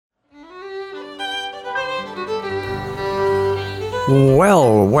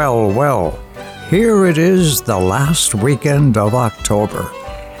Well, well, well. Here it is, the last weekend of October,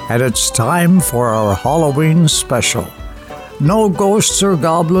 and it's time for our Halloween special. No ghosts or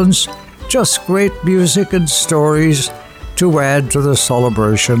goblins, just great music and stories to add to the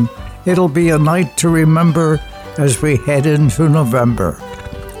celebration. It'll be a night to remember as we head into November.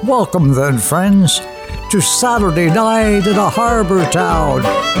 Welcome then, friends, to Saturday night in a harbor town.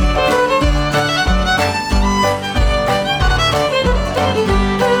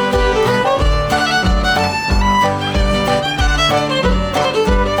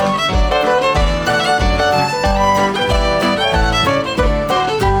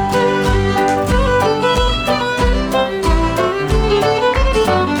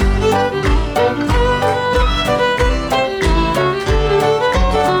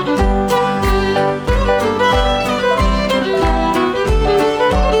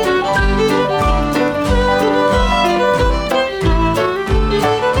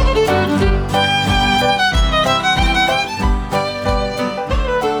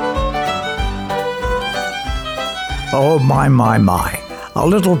 Oh, my. A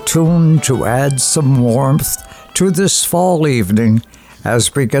little tune to add some warmth to this fall evening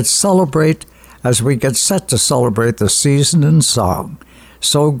as we get set to celebrate the season in song.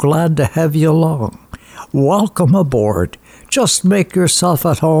 So glad to have you along. Welcome aboard. Just make yourself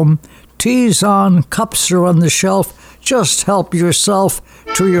at home. Tea's on, cups are on the shelf. Just help yourself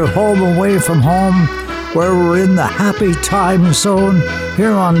to your home away from home, where we're in the happy time zone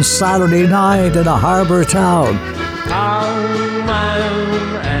here on Saturday night in a harbor town. Come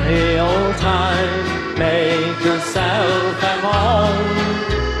round any old time, make yourself at home.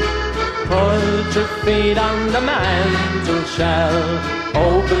 Put your feet on the mantel shelf,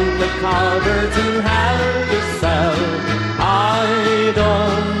 open the cupboards and help yourself. I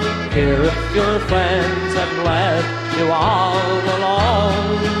don't care if your friends have left you all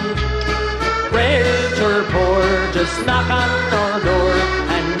alone. Rich or poor, just knock on our door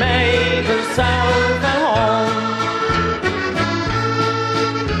and make yourself at home.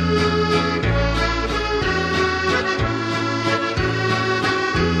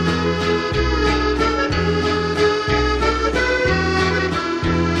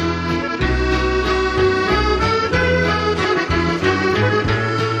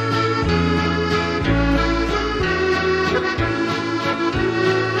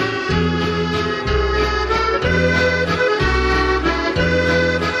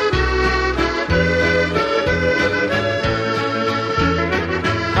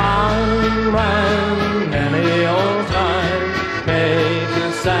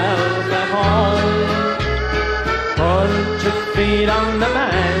 On the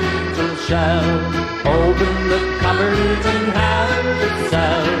mantel shelf, open the cupboards and have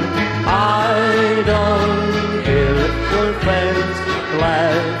yourself. I don't care if your friends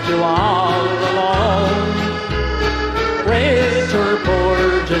left you all alone. Rich or poor,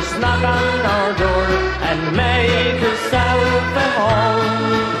 just knock on our door and make yourself at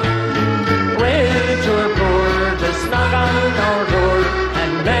home. Rich or poor, just knock on our door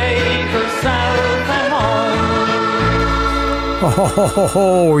and make yourself at home.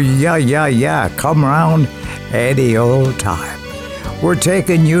 Oh, yeah. Come round any old time. We're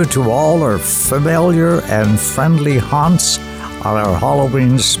taking you to all our familiar and friendly haunts on our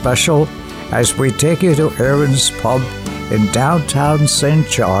Halloween special as we take you to Aaron's Pub in downtown St.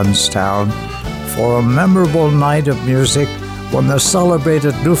 Johnstown for a memorable night of music when the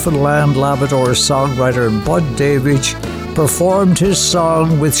celebrated Newfoundland Labrador songwriter Bud Davidge performed his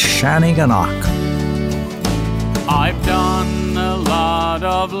song with Shanneyganock. I've done a lot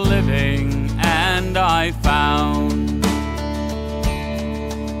of living and I found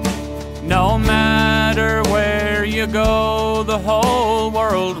no matter where you go the whole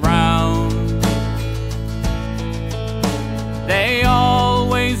world round, they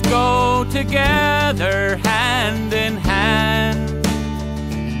always go together hand in hand.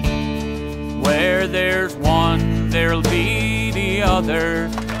 Where there's one, there'll be the other,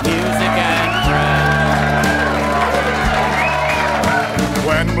 music and friends.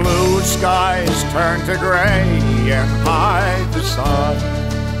 When blue skies turn to gray and hide the sun,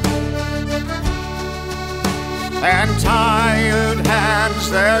 and tired hands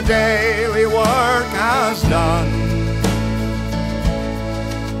their daily work has done,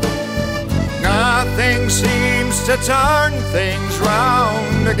 nothing seems to turn things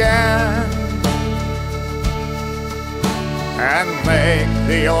round again and make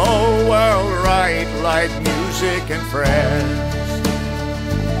the old world right like music and friends.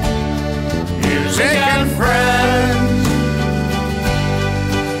 Music and friends,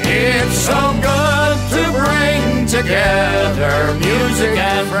 it's so good to bring together music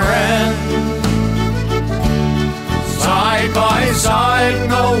and friends. Side by side,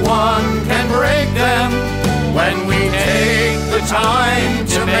 no one can break them. When we take the time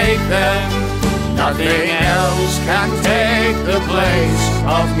to make them, nothing else can take the place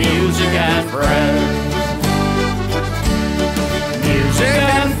of music and friends. Music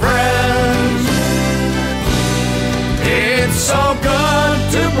and friends. It's so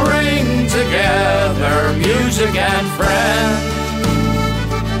good to bring together music and friends.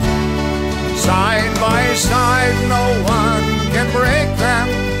 Side by side, no one can break them.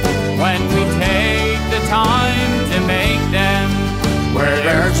 When we take the time to make them, Where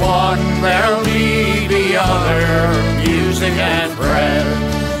there's one, there'll be the other, music and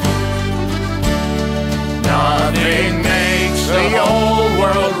friends. Nothing makes the whole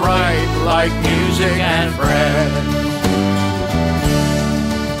world right like music and friends.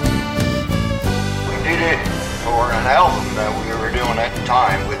 We did it for an album that we were doing at the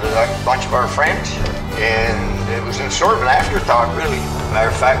time with a bunch of our friends, and it was sort of an afterthought, really. Matter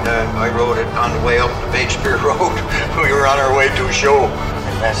of fact, I wrote it on the way up the Shakespeare Road. We were on our way to a show,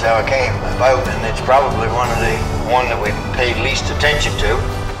 and that's how it came about. And it's probably one that we paid least attention to,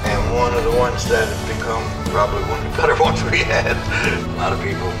 and one of the ones that has become probably one of the better ones we had. A lot of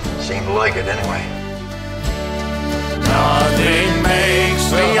people seem to like it anyway. Nothing makes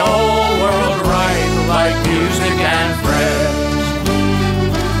the whole world right like music and friends.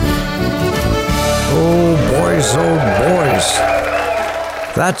 Oh, boys,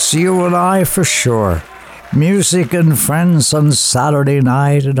 that's you and I for sure. Music and friends on Saturday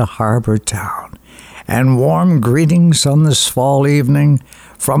night in a harbor town. And warm greetings on this fall evening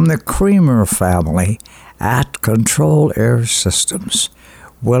from the Creamer family at Control Air Systems.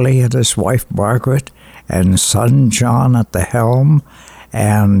 Willie and his wife Margaret and son John at the helm,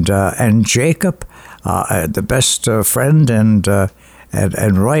 and Jacob, the best friend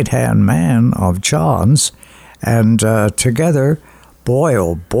and right-hand man of John's, and together, boy,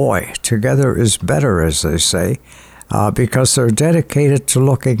 oh boy, together is better, as they say, because they're dedicated to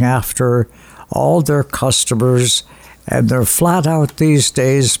looking after all their customers, and they're flat out these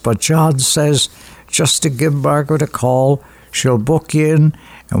days, but John says just to give Margaret a call, she'll book you in,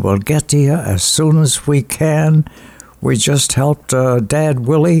 and we'll get to you as soon as we can. We just helped Dad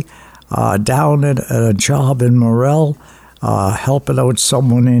Willie down at a job in Morel, helping out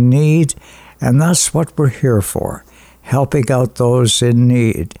someone in need, and that's what we're here for, helping out those in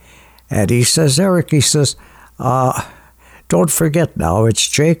need. And he says, Eric, he says, don't forget now, it's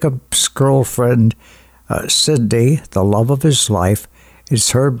Jacob's girlfriend, Sydney, the love of his life.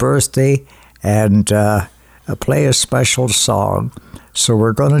 It's her birthday, and play a special song. So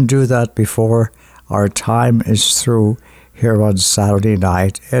we're going to do that before our time is through here on Saturday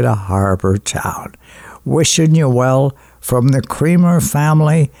night in a harbor town. Wishing you well from the Creamer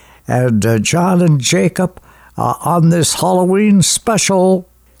family and John and Jacob on this Halloween special.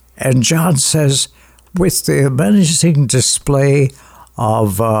 And John says, with the amazing display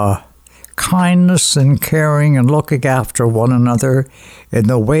of kindness and caring and looking after one another in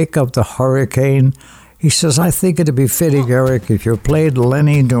the wake of the hurricane, he says, I think it'd be fitting, Eric, if you played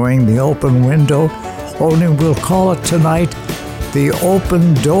Lenny doing The Open Window, only we'll call it tonight The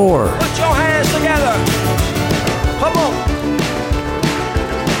Open Door. Put your hands together. Come on.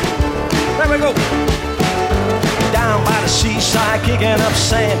 There we go. Down by the seaside, kicking up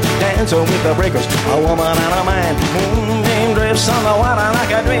sand, dancing with the breakers, a woman and a man. Moonbeam drifts on the water like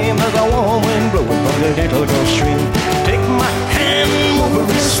a dream. There's a warm wind blowing from the little Gulf Stream. Take my hand, move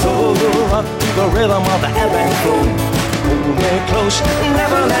it slow, rock to the rhythm of the ebb and flow. Hold me close,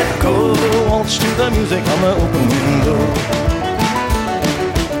 never let go. Waltz to the music on the open window.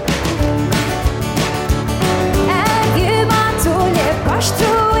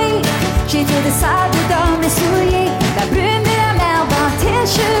 J'ai tout de sable dans mes souliers, la brume de la mer dans tes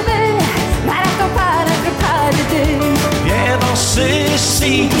cheveux, mal accompagne pas de deux. Viens danser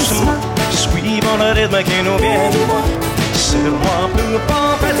ici doucement, suivant le rythme qui nous vient de moi. Serre-moi plus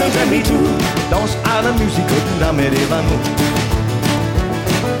fort, fais un demi-tour, danse à la musique de la mer et l'amour.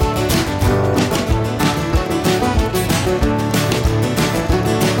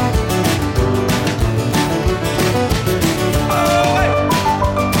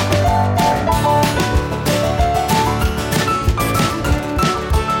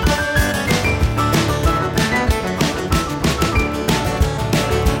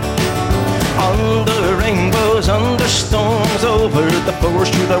 Under storms, over the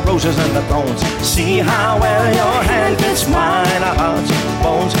forest to the roses and the thorns. See how well your hand fits mine. Our hearts and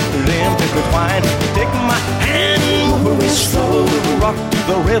bones linked intertwined. Take my hand, move it slow, rock to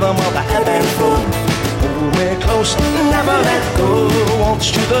the rhythm of the ebb and flow. Hold me close, never let go.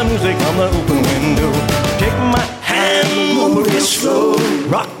 Waltz to the music on the open window. Take my hand, move it slow.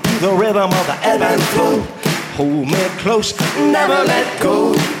 Rock to the rhythm of the ebb and flow. Hold me close, never let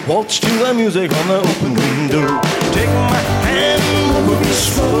go. Waltz to the music on the open window. Take my hand, move it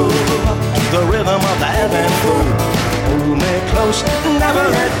slow. Rock to the rhythm of the ebb and flow. Hold me close, never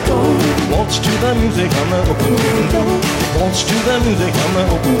let go. Waltz to the music on the open window. Waltz to the music on the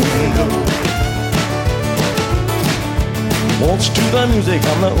open window. Waltz to the music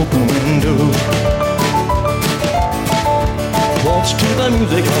on the open window. Waltz to the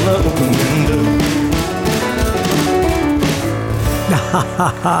music on the open window.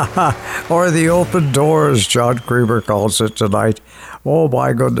 Or the open doors, John Creamer calls it tonight. Oh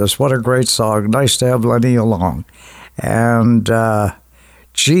my goodness, what a great song. Nice to have Lenny along. And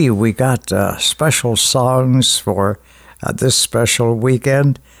we got special songs for this special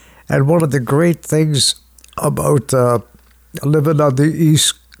weekend. And one of the great things about living on the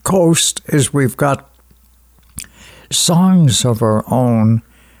East Coast is we've got songs of our own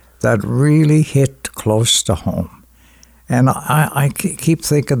that really hit close to home. And I keep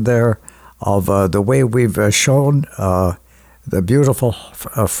thinking there of the way we've shown the beautiful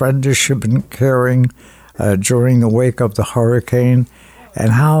friendship and caring during the wake of the hurricane,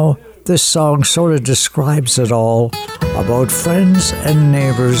 and how this song sort of describes it all about friends and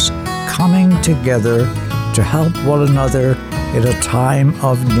neighbors coming together to help one another in a time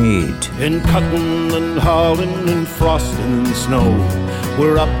of need. In cutting and hauling and frosting and snow,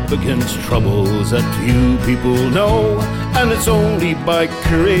 we're up against troubles that few people know, and it's only by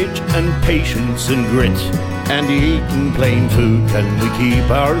courage and patience and grit and eating plain food can we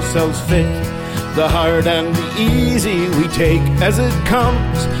keep ourselves fit. The hard and the easy we take as it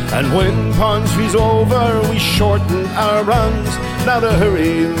comes, and when pond freeze over we shorten our runs. Now to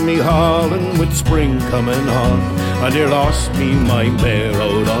hurry me hauling with spring coming on, I near lost me my mare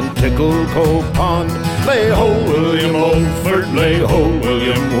out on Tickle Cove Pond. Lay ho, William Mulford, lay ho,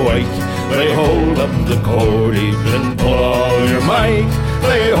 William White, lay hold up the cordage and pull all your might.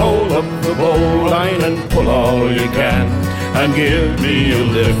 Lay hold up the bowline and pull all you can, and give me a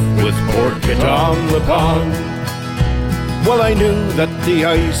lift with poor Kit on the pond. Well, I knew that the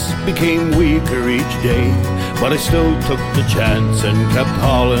ice became weaker each day, but I still took the chance and kept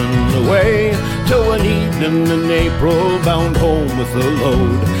hauling away, till one evening in April, bound home with a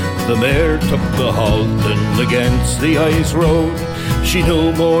load, the mare took the halting against the ice road. She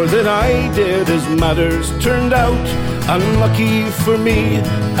knew more than I did as matters turned out. Unlucky for me,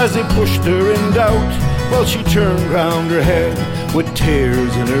 as they pushed her in doubt, well, she turned round her head with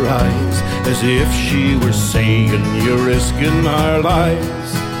tears in her eyes, as if she were saying, you're risking our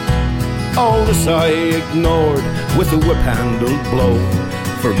lives. All this I ignored with a whip-handled blow,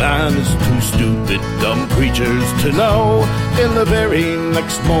 for man is too stupid, dumb creatures to know. In the very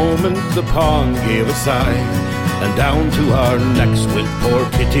next moment the pond gave a sigh, and down to our necks went poor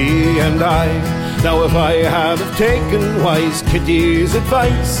Kitty and I. Now if I had have taken wise Kitty's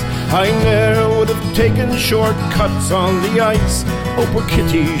advice, I ne'er would have taken shortcuts on the ice. Oh, poor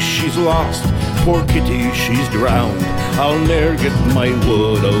Kitty, she's lost, poor Kitty, she's drowned. I'll ne'er get my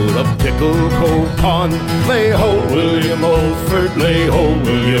wood out of Tickle Cove Pond. Lay ho, William Mulford, lay ho,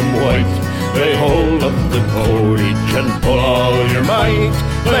 William White, lay hold up the cordage and pull all your might.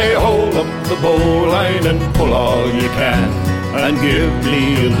 Lay hold up the bowline and pull all you can, and give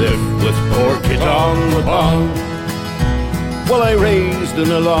me a lift with poor Kit on the pond. Well, I raised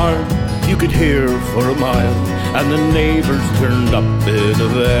an alarm you could hear for a mile, and the neighbors turned up in a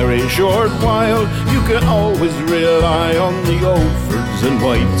very short while. You can always rely on the Oldfords and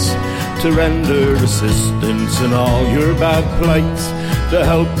Whites to render assistance in all your bad plights. To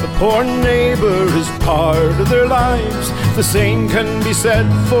help a poor neighbor is part of their lives. The same can be said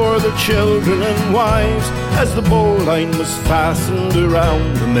for their children and wives. As the bowline was fastened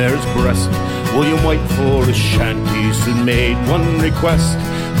around the mare's breast, William White for his shanty soon made one request.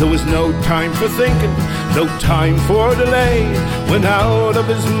 There was no time for thinking, no time for delay, when out of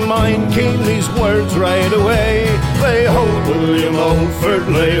his mind came these words right away. Lay ho, William Mulford,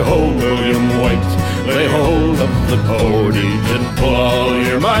 lay ho, William White, lay hold up the cordage and pull all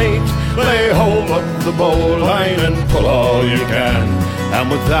your might. Lay hold up the bowline and pull all you can. And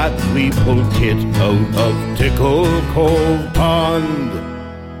with that we pulled Kit out of Tickle Cove Pond.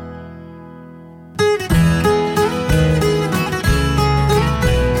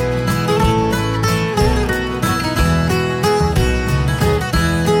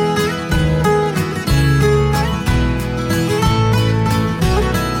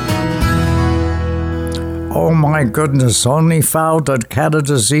 Oh my goodness, only found on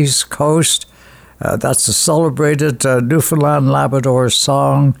Canada's East Coast. That's the celebrated Newfoundland Labrador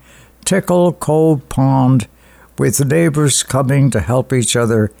song, Tickle Cove Pond, with neighbors coming to help each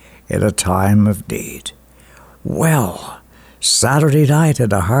other in a time of need. Well, Saturday night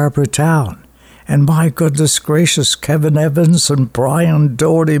at a harbour town, and my goodness gracious, Kevin Evans and Brian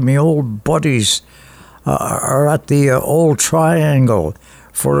Doherty, my old buddies, are at the Old Triangle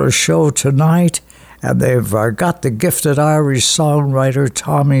for a show tonight, and they've got the gifted Irish songwriter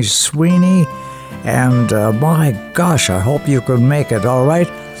Tommy Sweeney, and my gosh, I hope you can make it, all right?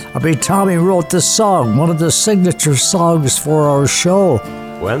 I mean, Tommy wrote this song, one of the signature songs for our show.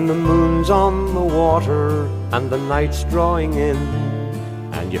 When the moon's on the water and the night's drawing in,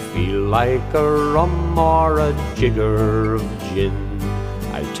 and you feel like a rum or a jigger of gin,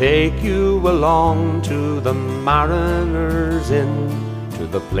 I'll take you along to the Mariners' Inn, to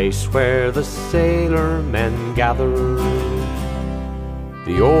the place where the sailor men gather.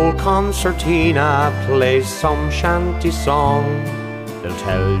 The old concertina plays some shanty song. They'll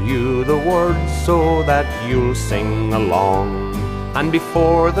tell you the words so that you'll sing along, and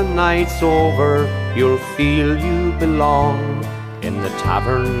before the night's over you'll feel you belong in the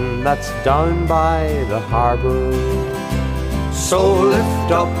tavern that's down by the harbour. So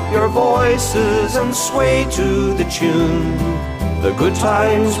lift up your voices and sway to the tune. The good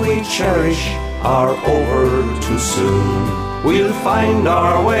times we cherish are over too soon. We'll find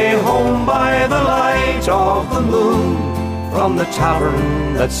our way home by the light of the moon, from the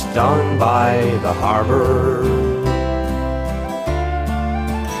tavern that's down by the harbour.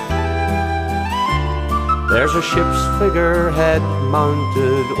 There's a ship's figurehead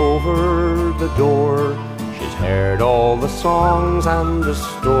mounted over the door. She's heard all the songs and the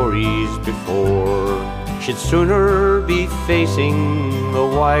stories before. She'd sooner be facing the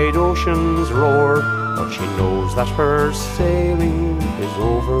wide ocean's roar, but she knows that her sailing is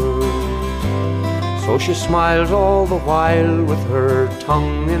over. So she smiles all the while with her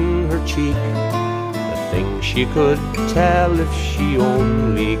tongue in her cheek, the things she could tell if she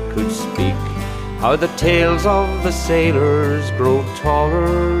only could speak. How the tales of the sailors grow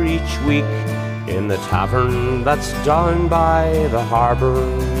taller each week in the tavern that's down by the harbour.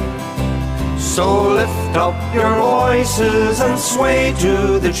 So lift up your voices and sway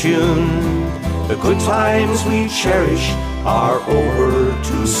to the tune. The good times we cherish are over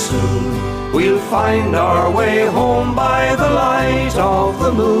too soon. We'll find our way home by the light of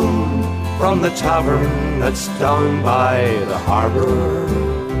the moon, from the tavern that's down by the harbour.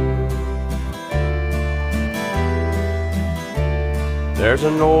 There's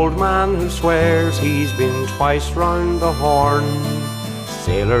an old man who swears he's been twice round the Horn.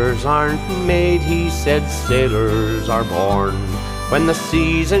 Sailors aren't made, he said, sailors are born. When the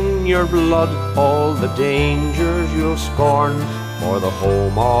sea's in your blood, all the dangers you'll scorn, for the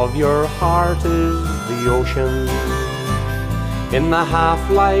home of your heart is the ocean. In the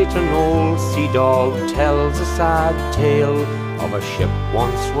half-light an old sea dog tells a sad tale of a ship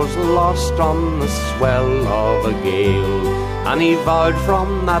once was lost on the swell of a gale, and he vowed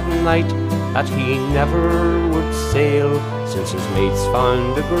from that night that he never would sail, since his mates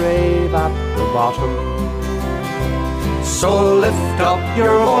found a grave at the bottom. So lift up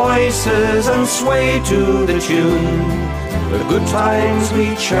your voices and sway to the tune. The good times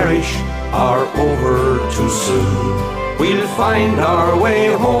we cherish are over too soon. We'll find our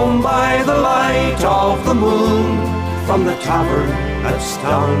way home by the light of the moon, from the tavern that's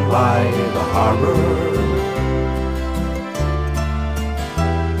down by the harbour.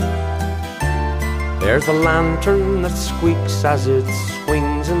 There's a lantern that squeaks as it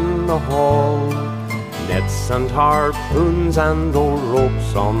swings in the hall, nets and harpoons and old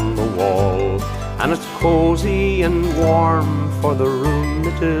ropes on the wall, and it's cosy and warm, for the room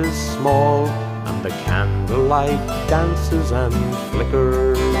it is small, and the candlelight dances and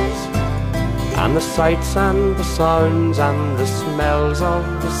flickers, and the sights and the sounds and the smells of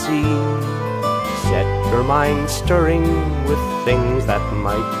the sea set your mind stirring with things that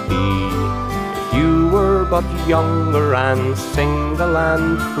might be. You were but younger and single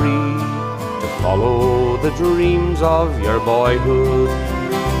and free to follow the dreams of your boyhood.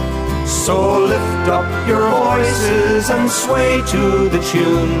 So lift up your voices and sway to the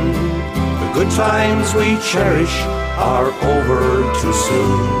tune. The good times we cherish are over too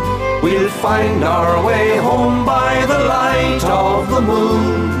soon. We'll find our way home by the light of the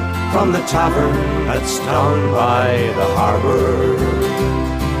moon, from the tavern that's down by the harbour.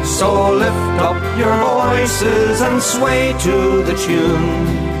 So lift up your voices and sway to the tune.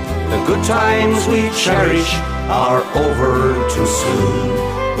 The good times we cherish are over too soon.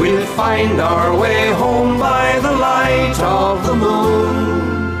 We'll find our way home by the light of the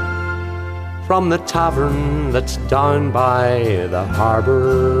moon, from the tavern that's down by the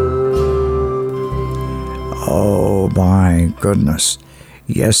harbour. Oh my goodness.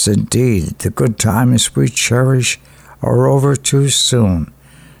 Yes, indeed. The good times we cherish are over too soon.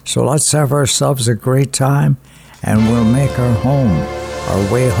 So let's have ourselves a great time, and we'll make our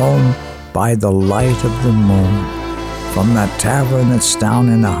way home by the light of the moon. From that tavern that's down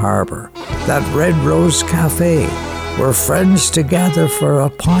in the harbor, that Red Rose Cafe, where friends together for a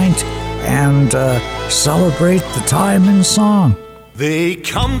pint and celebrate the time in song. They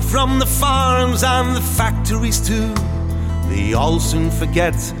come from the farms and the factories too. They all soon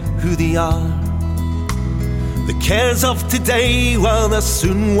forget who they are. The cares of today, well, they're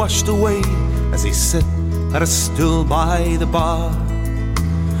soon washed away as they sit at a stool by the bar.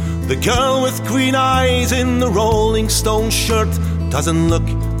 The girl with green eyes in the Rolling Stone shirt doesn't look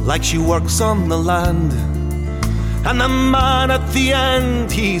like she works on the land. And the man at the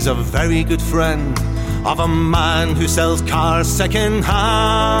end, he's a very good friend of a man who sells cars second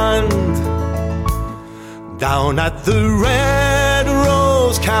hand. Down at the Red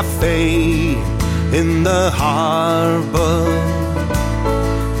Rose Cafe in the harbour,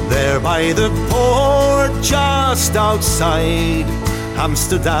 there by the port just outside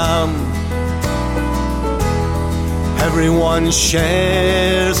Amsterdam, everyone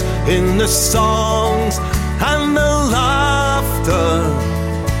shares in the songs and the laughter.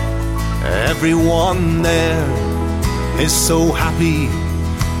 Everyone there is so happy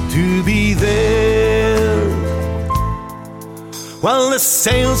to be there. Well, the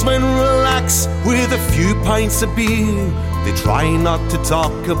salesmen relax with a few pints of beer. They try not to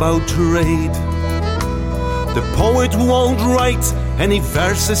talk about trade. The poet won't write any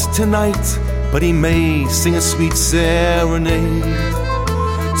verses tonight, but he may sing a sweet serenade.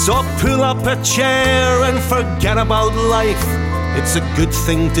 So pull up a chair and forget about life. It's a good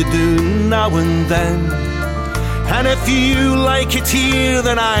thing to do now and then. And if you like it here,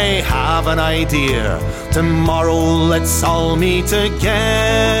 then I have an idea. Tomorrow let's all meet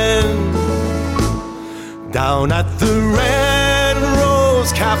again. Down at the Red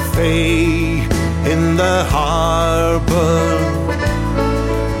Rose Cafe in the harbour,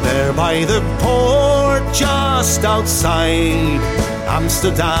 there by the port just outside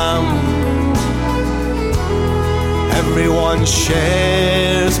Amsterdam, everyone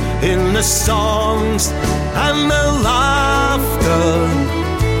shares in the songs and the laughter.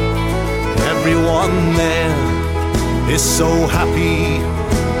 Everyone there is so happy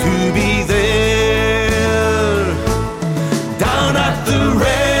to be there. Down at the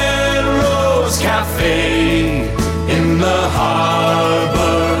Red Rose Cafe in the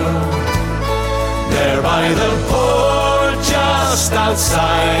harbour, there by the port just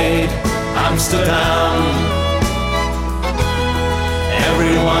outside Amsterdam,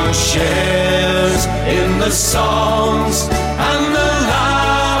 everyone shares in the songs and the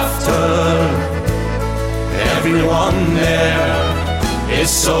laughter. Everyone there is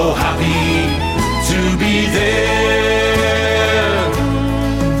so happy to be there.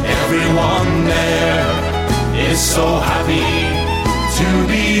 Everyone there is so happy to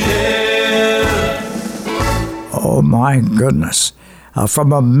be there. Oh my goodness.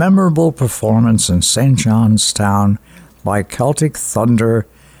 From a memorable performance in St. John's Town by Celtic Thunder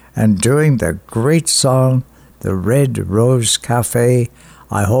and doing the great song, The Red Rose Cafe,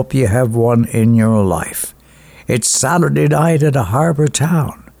 I hope you have one in your life. It's Saturday night at a harbour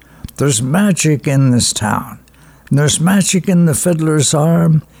town. There's magic in this town. There's magic in the fiddler's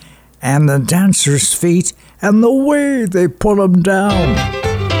arm and the dancer's feet and the way they put them down.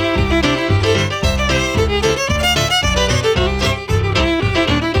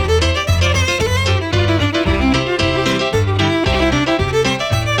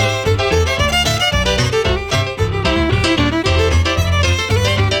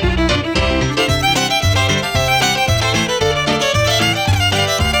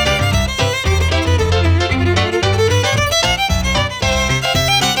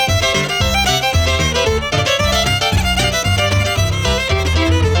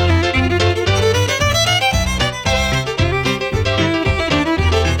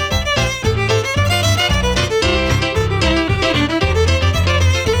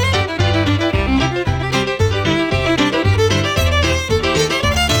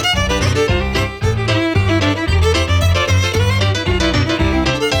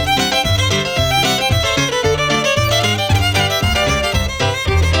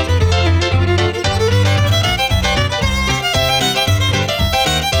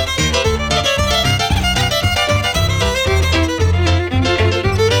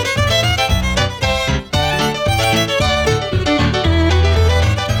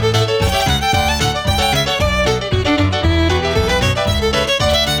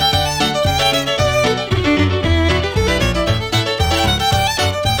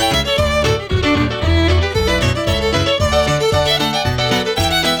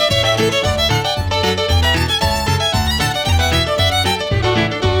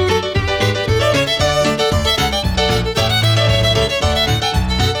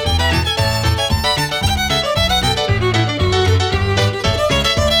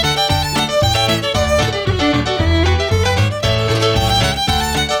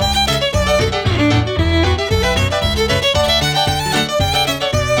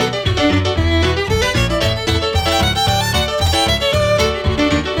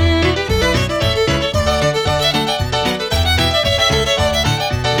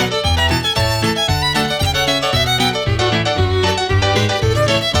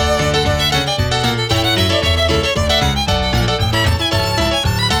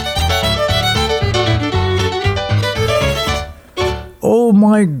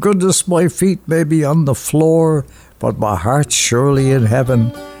 my goodness, my feet may be on the floor, but my heart's surely in heaven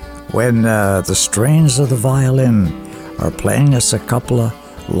when the strains of the violin are playing us a couple of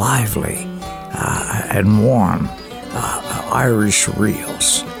lively and warm Irish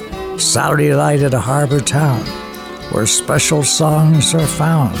reels. Saturday night at a harbour town, where special songs are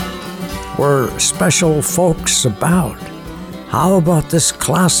found, where special folks abound. How about this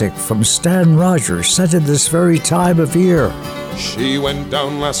classic from Stan Rogers, set in this very time of year? She went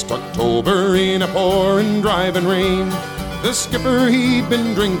down last October in a pouring driving rain. The skipper he'd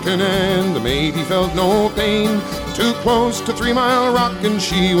been drinking and the mate he felt no pain. Too close to 3 Mile Rock and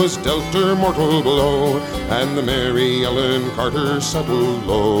she was dealt her mortal blow, and the Mary Ellen Carter settled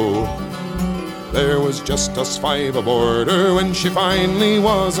low. There was just us 5 aboard her when she finally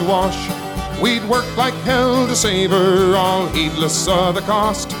was awash. We'd worked like hell to save her, all heedless of the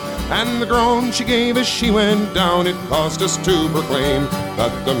cost. And the groan she gave as she went down, it caused us to proclaim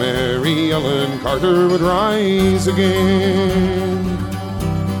that the Mary Ellen Carter would rise again.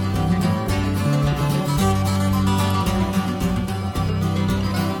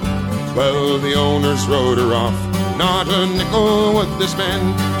 Well, the owners rode her off, not a nickel would they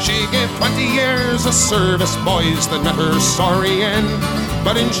spend. She gave 20 years of service, boys that met her sorry end.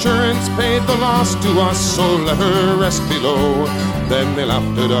 But insurance paid the loss to us, so let her rest below. Then they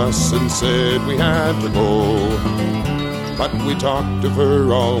laughed at us and said we had to go. But we talked of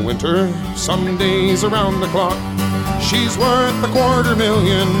her all winter, some days around the clock. She's worth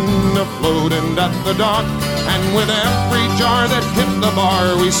 $250,000 afloat and at the dock. And with every jar that hit the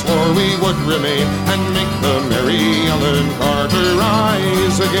bar, we swore we would remain and make the Mary Ellen Carter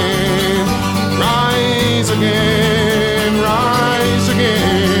rise again. Rise again, rise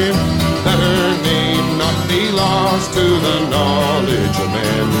again. Let her name not be lost to the knowledge of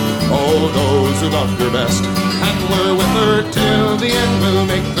men. Oh, those who loved her best and were with her till the end will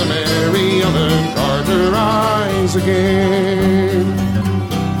make the Mary Ellen Carter rise again.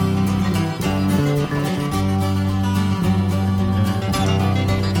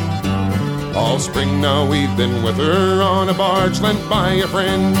 All spring now we've been with her on a barge lent by a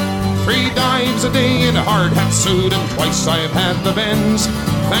friend. 3 dives a day in a hard hat suit and twice I've had the bends.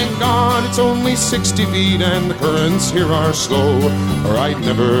 Thank God it's only 60 feet and the currents here are slow, or I'd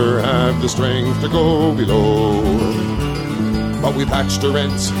never have the strength to go below. But we patched her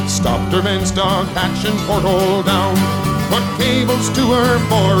ends, stopped her men's dog hatch and porthole down, put cables to her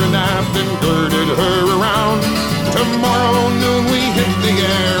fore and aft and girded her around. Tomorrow noon we hit the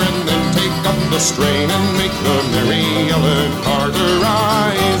air and then take up the strain and make the Mary Ellen Carter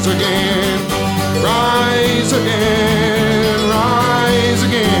rise again. Rise again, rise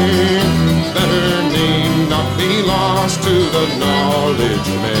again. Let her name not be lost to the knowledge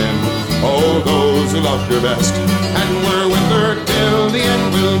of men. Oh, those who loved her best and were with her till the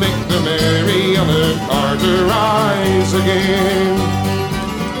end will make the Mary Ellen Carter rise again.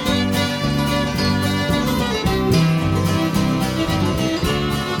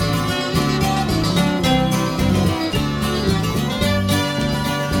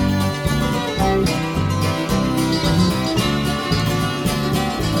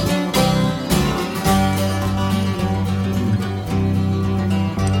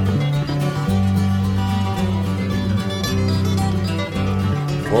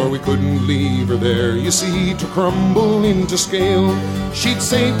 For we couldn't leave her there, you see, to crumble into scale. She'd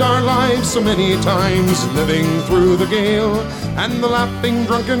saved our lives so many times, living through the gale. And the laughing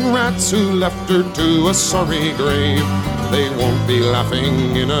drunken rats who left her to a sorry grave, they won't be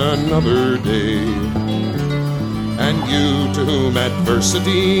laughing in another day. And you to whom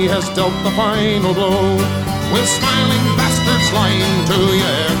adversity has dealt the final blow, with smiling bastards lying to you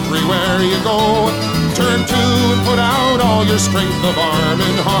everywhere you go, turn to and put out all your strength of arm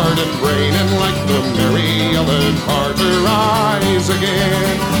and heart and brain, and like the Mary Ellen Carter rise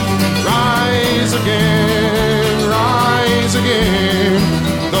again. Rise again, rise again.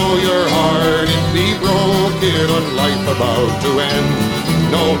 Though your heart it be broken on life about to end,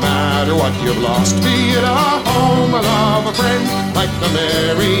 no matter what you've lost, be it a home, a love, a friend, like the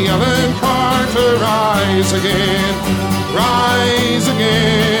Mary Ellen Carter rise again. Rise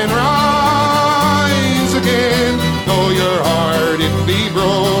again, rise again. Though your heart it be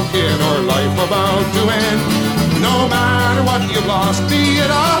broken or life about to end, no matter what you've lost, be it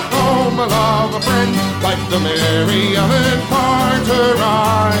a home, a love, a friend, like the Mary Ellen Carter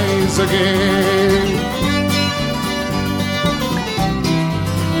rise again.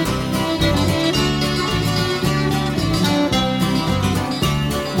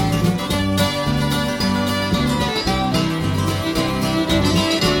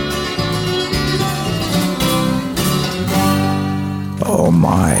 Oh Oh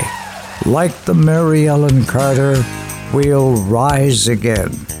my, like the Mary Ellen Carter, we'll rise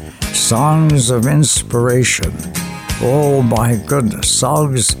again. Songs of inspiration. Oh my goodness,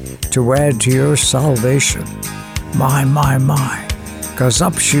 songs to add to your salvation. My, 'cause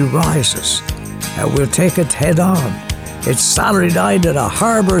up she rises, and we'll take it head on. It's Saturday night at a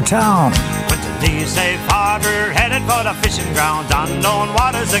harbor town. Went to the safe harbor, headed for the fishing grounds, unknown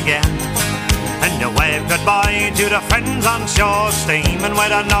waters again. And you wave goodbye to the friends on shore, steaming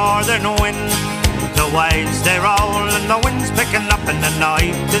with a northern wind. The waves they roll and the wind's picking up and the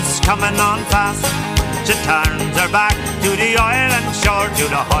night is coming on fast. She turns her back to the island shore, to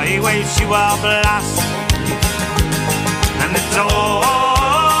the highway she will blast. And it's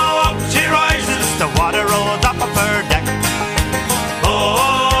up she rises, the water rolls up of her deck.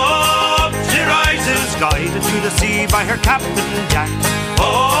 Up she rises, guided to the sea by her Captain Jack.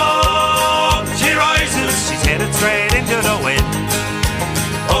 Up she rises, she's headed straight into the wind.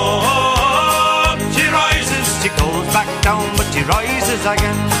 Up she rises, she goes back down but she rises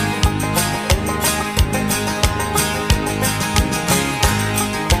again.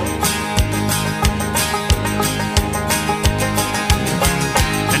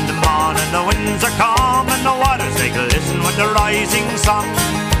 The winds are calm and the waters they glisten with the rising sun.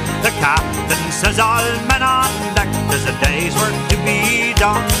 The captain says all men on deck, there's a day's work to be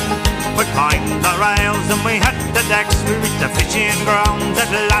done. We climb the rails and we hit the decks, we reach the fishing grounds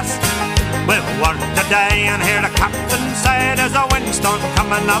at last. We've worked the day and hear the captain say there's a windstorm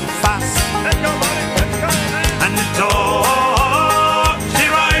coming up fast. And it's up she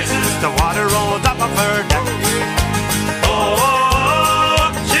rises, the water rolls up of her deck.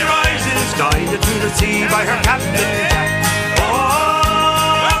 Guided to the sea by her Captain Jack.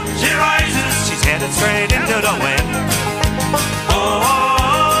 Oh, she rises, she's headed straight into the wind.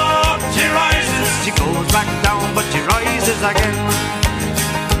 Oh, she rises, she goes back down, but she rises again.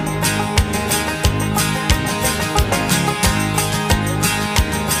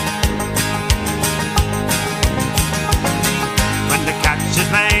 When the catch is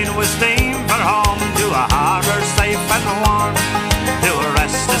made, we steam for home to a harbour safe and warm. To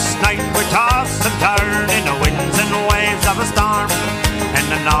rest this night we toss and turn in the winds and waves of a storm. And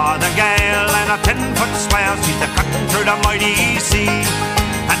the northern gale and a 10-foot swell, she's a cutting through the mighty sea.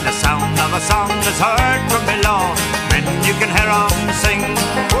 And the sound of a song is heard from below, and you can hear 'em sing.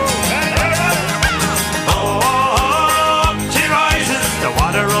 Oh, she rises, the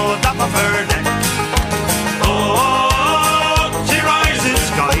water rolls up of her deck. Oh, she rises,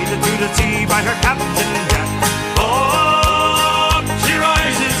 guided to the sea by her Captain Jack.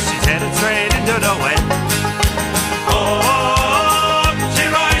 Straight into the wind. Oh, she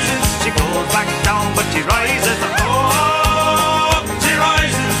rises, she goes back down, but she rises. Oh, she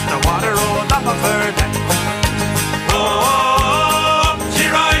rises, the water rolls up of her deck. Oh, she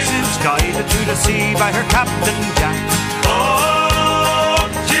rises, guided to the sea by her Captain Jack. Oh,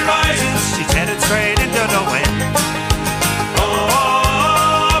 she rises, she's headed straight into the wind.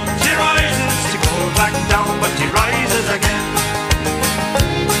 Oh, she rises, she goes back down, but she rises again.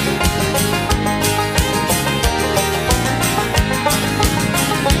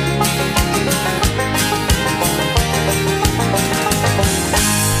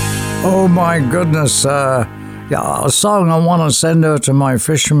 Oh my goodness, a song I want to send out to my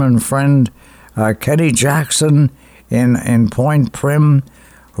fisherman friend, Kenny Jackson in Point Prim,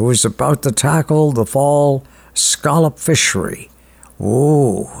 who is about to tackle the fall scallop fishery.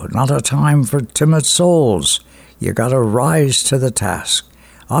 Oh, not a time for timid souls. You gotta rise to the task.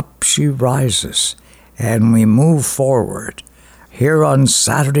 Up she rises, and we move forward. Here on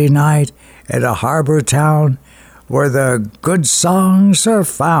Saturday night at a harbor town, where the good songs are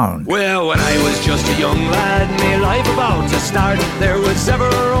found. Well, when I was just a young lad, me life about to start, there was ever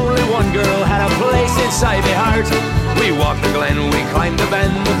only one girl had a place inside my heart. We walked the glen, we climbed the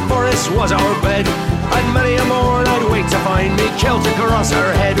bend, the forest was our bed, and many a morn I'd wait to find me Celtic across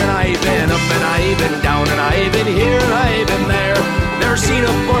her head. And I've been up and I've been down and I've been here and I've been there. Never seen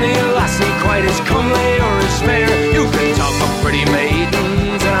a bonny lassie quite as comely or as fair. You can talk of pretty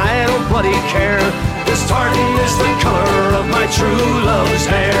maidens and I don't bloody care. This tartan is the colour of my true love's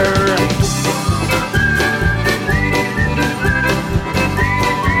hair.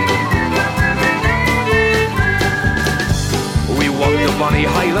 We walked the bonny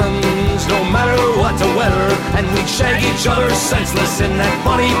highlands, no matter what the weather, and we'd shag each other senseless in that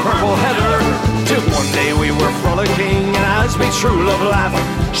bonny purple heather. Till one day we were frolicking, and as me true love laughed,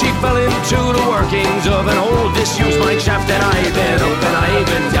 she fell into the workings of an old disused mine shaft. And I've been up and I've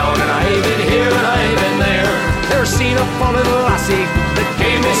been down and I've been here and I've been there. Never seen a fallen lassie that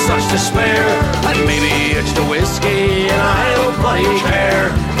gave me such despair. And maybe it's the whiskey and I don't bloody care.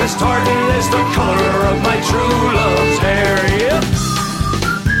 'Cause tartan is the color of my true love's hair. Yep.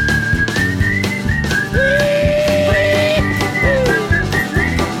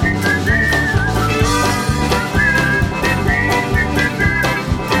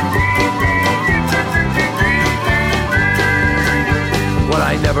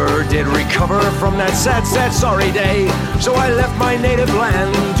 I never did recover from that sad, sad, sorry day. So I left my native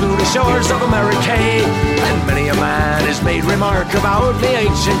land to the shores of America. And many a man has made remark about the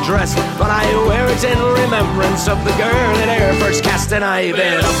ancient dress, but I wear it in remembrance of the girl that e'er first cast. And I've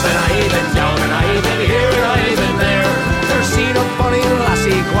been up and I've been down and I've been here and I've been there. There's seen a bonny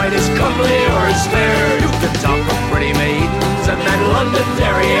lassie quite as comely or as fair. You can talk of pretty maidens and that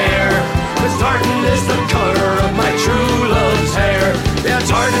Londonderry air. 'Cause tartan is the colour of my true love's hair. Yeah,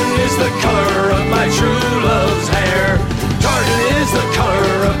 tartan is the colour of my true love's hair. Tartan is the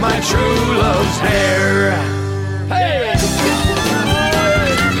colour of my true love's hair. Hey!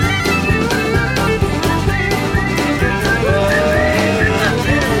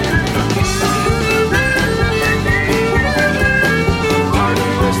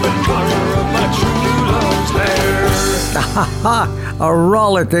 A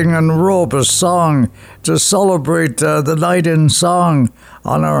rollicking and robust song to celebrate the night in song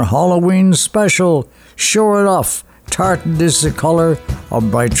on our Halloween special. Sure enough, tartan is the colour of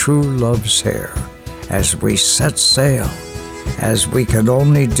my true love's hair. As we set sail, as we can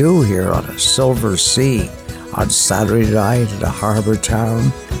only do here on a silver sea on Saturday night at a harbour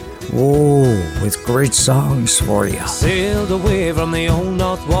town. Oh, with great songs for you. Sailed away from the old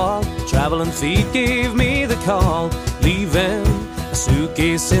North Wall. Traveling feet gave me the call. Leaving a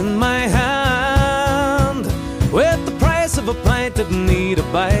suitcase in my hand. With the price of a pint, didn't need a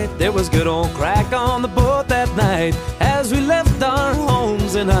bite. There was good old crack on the boat that night as we left our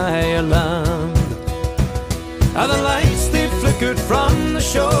homes in Ireland. The lights, they flickered from the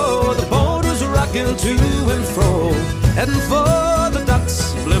shore. The boat was rocking to and fro, heading for the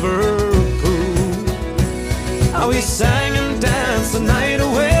docks of Liverpool. We sang and danced the night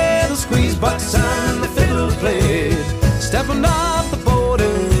away. The squeeze box and the fiddle played, stepping off the boat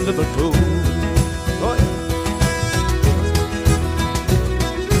in Liverpool. Oh, yeah.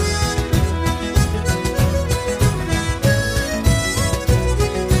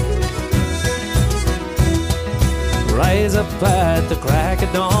 Rise up at the crack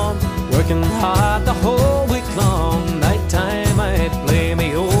of dawn, working hard the whole week long. Nighttime I'd play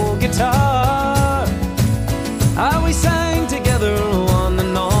me old guitar. We sang together on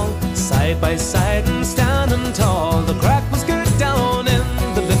and on, side by side and standing tall. The crack was good down in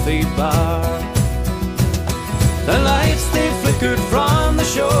the Liffey bar. The lights, they flickered from the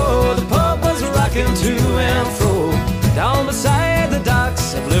shore. The pub was rocking to and fro down beside the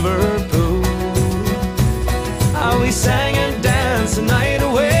docks of Liverpool. We sang and danced the night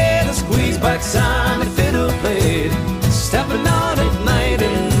away. The squeeze box and the fiddle played, stepping on at night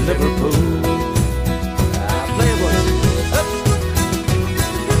in Liverpool.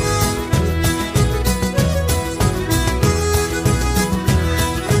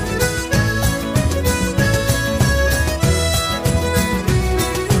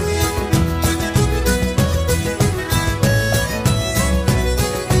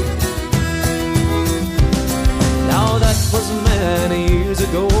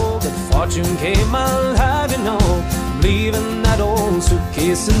 Fortune came, I'll have you know, leaving that old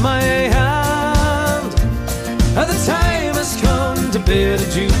suitcase in my hand. The time has come to bid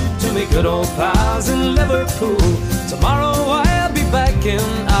adieu to me good old pals in Liverpool. Tomorrow I'll be back in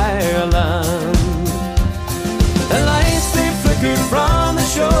Ireland. The lights, they flickered from the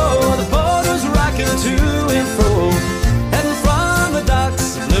shore. The boat was rocking to and fro, heading from the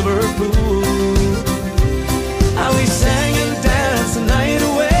docks of Liverpool. We sang and danced the night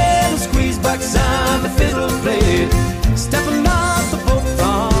away. Box and the fiddle played, stepping off the boat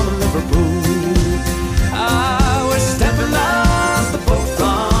from Liverpool. We're stepping off the boat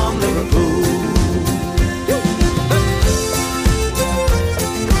from Liverpool.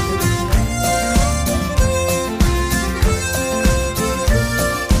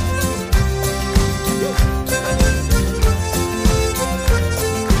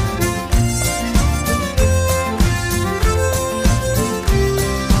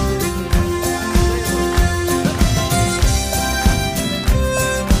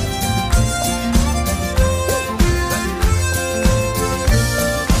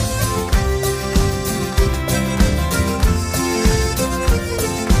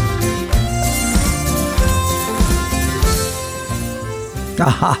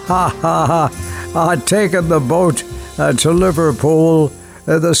 Taking the boat to Liverpool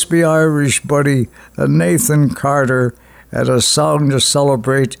This be Irish buddy Nathan Carter, and a song to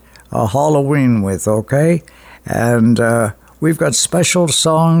celebrate Halloween with, okay? And we've got special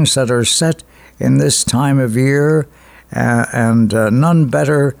songs that are set in this time of year, and none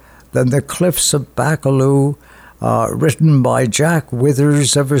better than The Cliffs of Bacaloo, written by Jack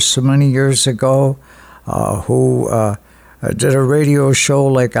Withers ever so many years ago, who did a radio show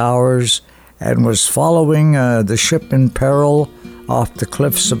like ours and was following the ship in peril off the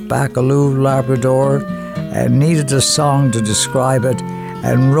cliffs of Bacaloo, Labrador, and needed a song to describe it,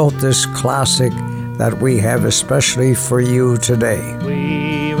 and wrote this classic that we have especially for you today.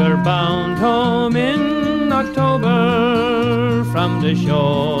 We were bound home in October from the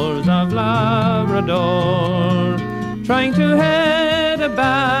shores of Labrador, trying to head a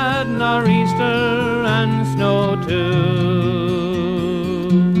bad nor'easter and snow too.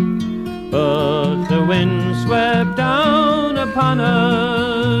 But the wind swept down upon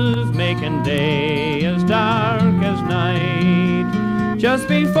us, making day as dark as night, just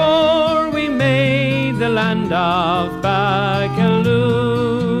before we made the land of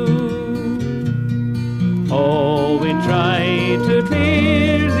Bacaloo. Oh, we tried to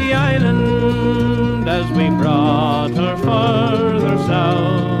clear the island as we brought her further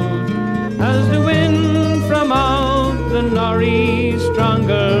south, as the wind from out the nor'east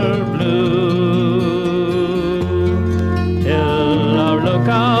stronger blew, till our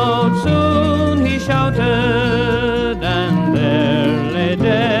lookout soon he shouted, and there lay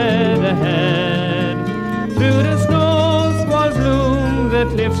dead ahead, through the snow squalls loomed the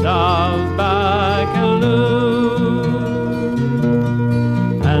cliffs of Bacaloo.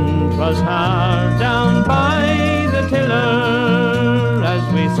 And 'twas hard down by the tiller as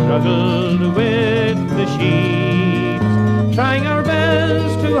we struggled with the sheets, trying our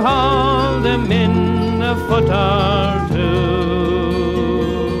best to haul them in a foot or two,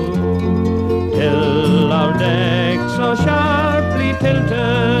 till our deck so sharply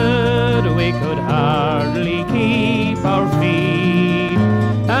tilted we could hardly keep our feet,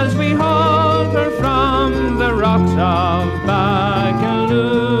 as we hauled her from the rocks of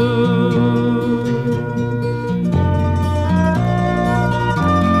Bacaloo.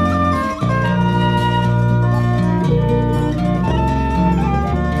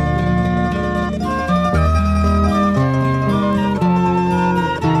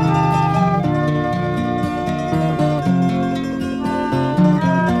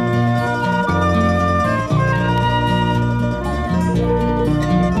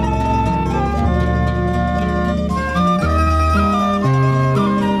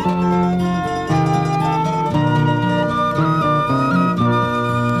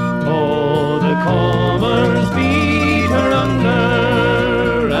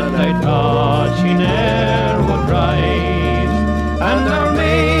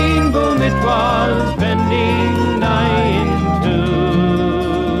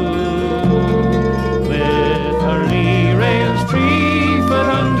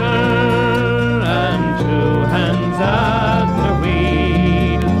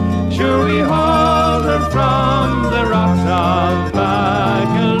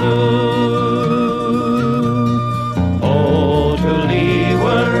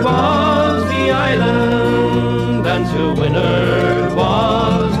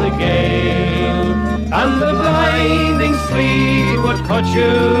 Cut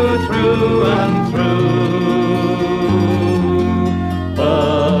you through and through,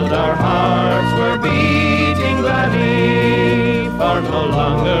 but our hearts were beating gladly, for no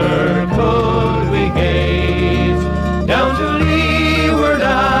longer could we gaze down to leeward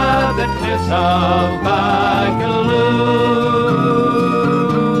at the cliffs of Bacaloo.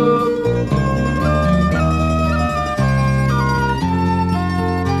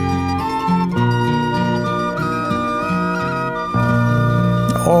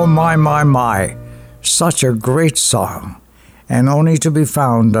 Oh, my, such a great song, and only to be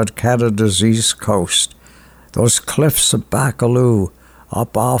found at Canada's east coast. Those cliffs of Bacaloo,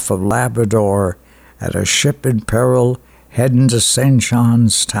 up off of Labrador, at a ship in peril heading to St.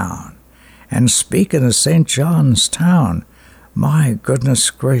 John's Town. And speaking of St. John's Town, my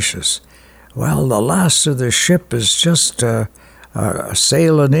goodness gracious, well, the last of the ship is just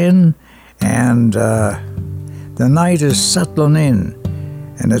sailing in, and the night is settling in.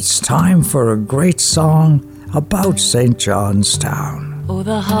 And it's time for a great song about St. John's Town. Oh,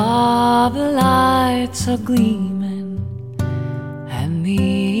 the harbor lights are gleaming, and the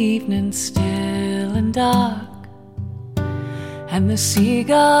evening's still and dark, and the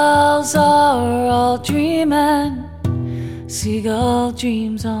seagulls are all dreaming, seagull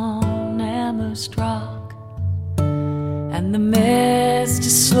dreams on Amherst Rock. And and the mist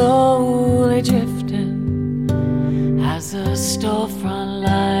is slowly drifting as the storefront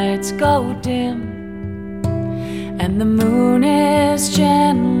lights go dim, and the moon is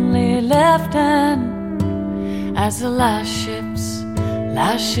gently lifting as the last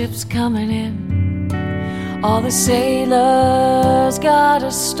ship's coming in. All the sailors got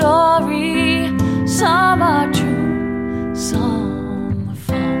a story, some are true, some are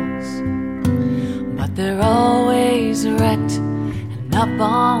false, but they're always wrecked and up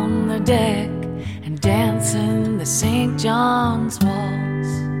on the deck and dancing the St. John's waltz.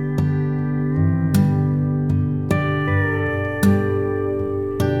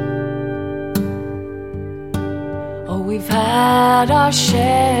 Oh, we've had our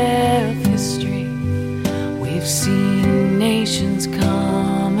share of history. We've seen nations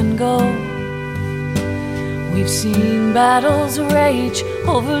come and go. We've seen battles rage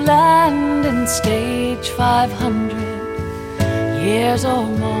over land and stage, 500 years or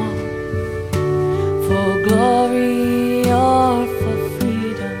more, for glory or for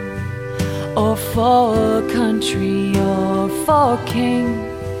freedom, or for country or for king,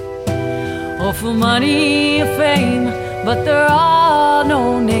 or for money or fame, but there are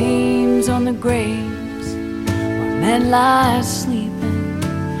no names on the graves where men lie sleeping.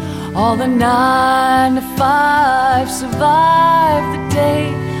 All the 9 to 5 survive the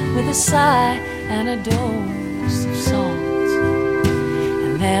day with a sigh and a dose of salt,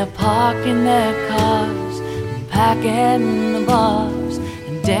 and they're parking their cars and packing the bars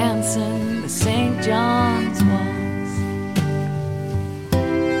and dancing the St. John's waltz.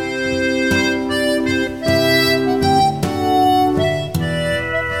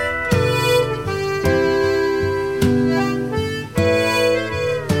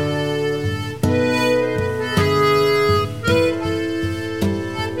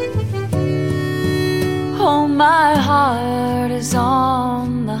 My heart is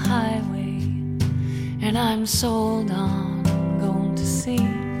on the highway, and I'm sold on going to sea.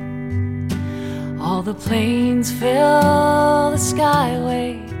 All the planes fill the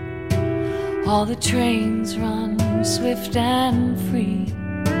skyway, all the trains run swift and free.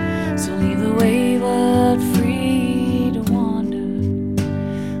 So leave the wayward free to wander,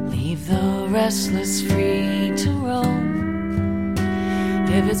 leave the restless free to roam.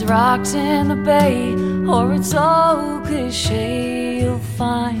 If it's rocks in the bay or it's so cliche, you'll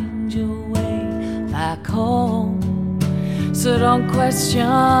find your way back home. So don't question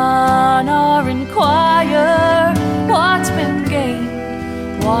or inquire what's been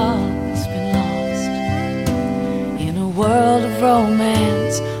gained, what's been lost. In a world of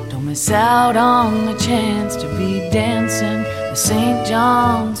romance, don't miss out on the chance to be dancing the St.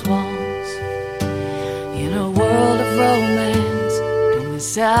 John's waltz. In a world of romance,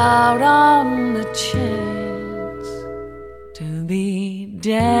 miss out on the chance to be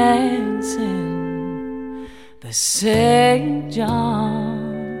dancing the St.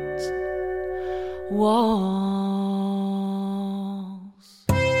 John's waltz.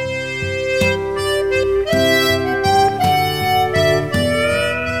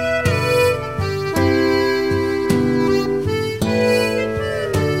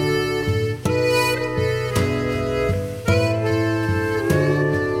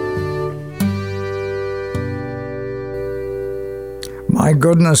 My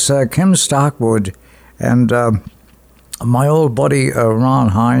goodness, Kim Stockwood and my old buddy Ron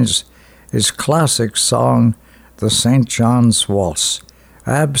Hines, his classic song, the St. John's Waltz.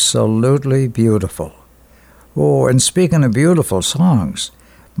 Absolutely beautiful. Oh, and speaking of beautiful songs,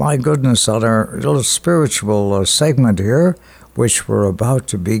 my goodness, on our little spiritual segment here, which we're about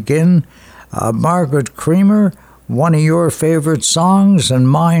to begin, Margaret Creamer, one of your favorite songs and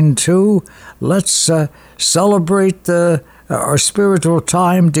mine too. Let's celebrate our spiritual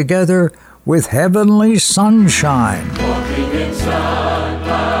time together with Heavenly Sunshine. Walking in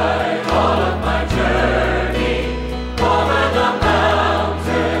sunlight, all of my journey, over the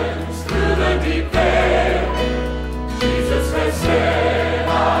mountains, through the deep vale. Jesus has said,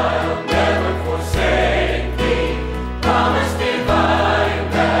 I'll never forsake thee, promise divine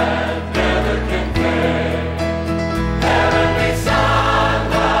that never can fail. Heavenly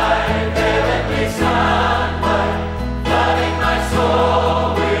sunlight, heavenly sunlight, flooding my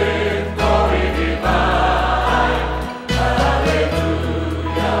soul with glory divine. Hallelujah,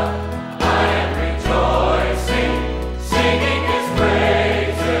 I am rejoicing, singing His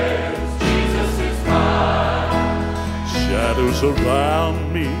praises. Jesus is mine. Shadows around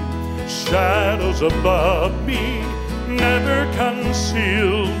me, shadows above me, never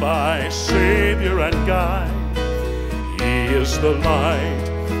conceal my Savior and guide. He is the light,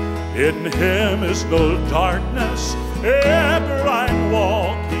 in Him is no darkness, ever I'm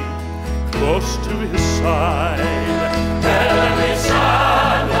walking close to his side. Heavenly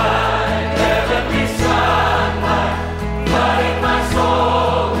sunlight, flooding my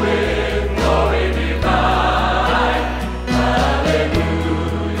soul with glory divine.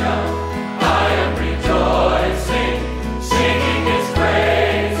 Hallelujah, I am rejoicing, singing his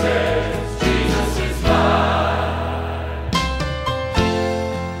praises, Jesus is mine.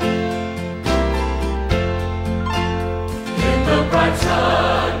 In the bright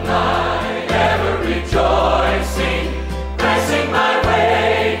sunlight, ever rejoicing, pressing my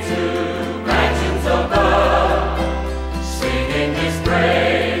way to mansions above, singing his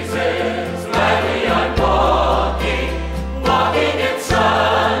praises, gladly I'm walking, walking in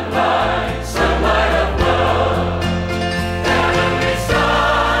sunlight, sunlight of love. Heavenly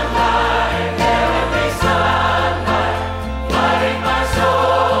sunlight, flooding my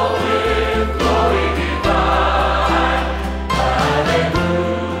soul with glory divine.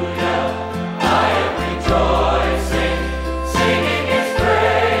 Hallelujah, I am rejoicing, singing his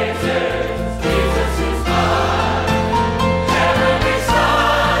praises, Jesus is mine. Heavenly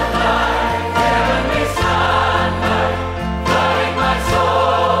sunlight, flooding my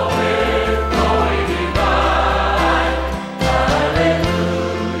soul with glory divine.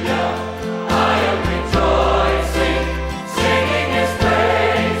 Hallelujah, I am rejoicing, singing his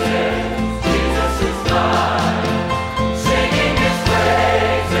praises, Jesus is mine. Singing his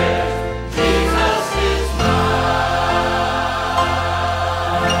praises, Jesus is mine.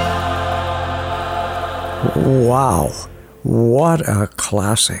 Wow, what a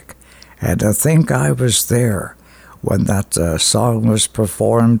classic. And to think I was there when that song was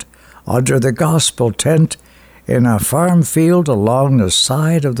performed under the gospel tent in a farm field along the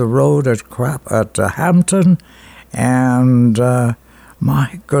side of the road at Hampton. And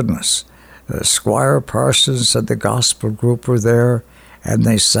my goodness, Squire Parsons and the gospel group were there, and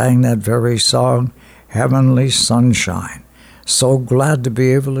they sang that very song, Heavenly Sunshine. So glad to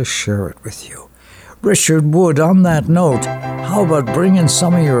be able to share it with you. Richard Wood, on that note, how about bringing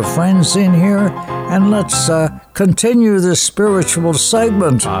some of your friends in here and let's continue this spiritual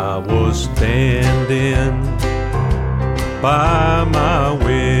segment. I was standing by my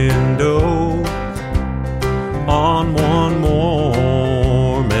window on one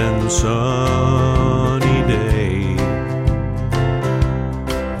warm and sunny day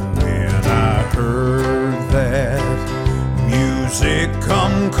when I heard that music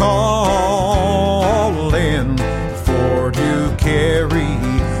come calling for to carry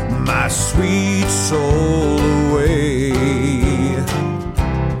my sweet soul away.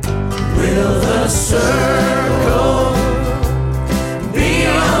 Will the circle be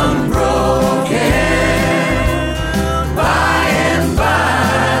unbroken by and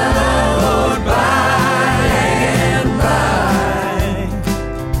by, Lord, by and by?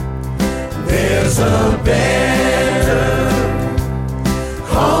 There's a better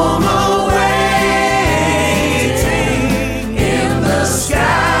home awaiting in the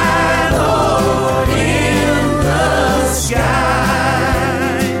sky, Lord, in the sky.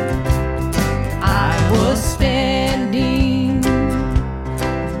 I was standing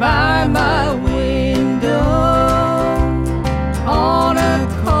by my window on a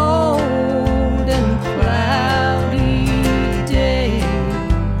cold and cloudy day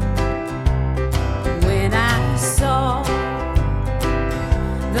when I saw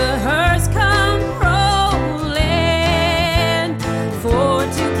the hearse come rolling for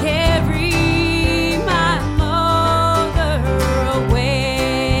to carry my mother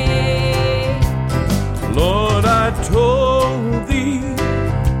away. Lord, I told thee,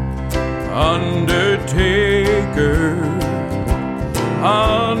 Undertaker,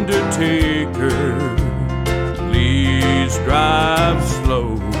 Undertaker, please drive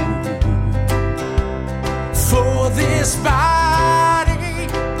slow. For this body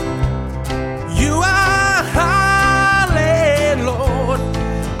you are howling, Lord.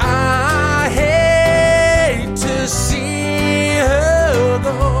 I hate to see her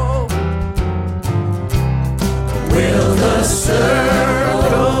go. Will the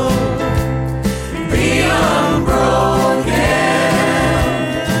circle be unbroken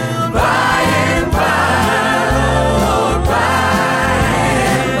by and by, Lord, by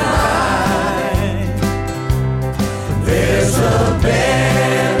and by? There's a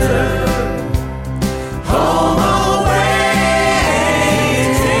better home awaiting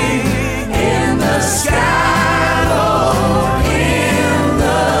in the sky, Lord, in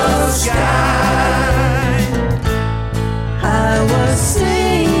the sky. I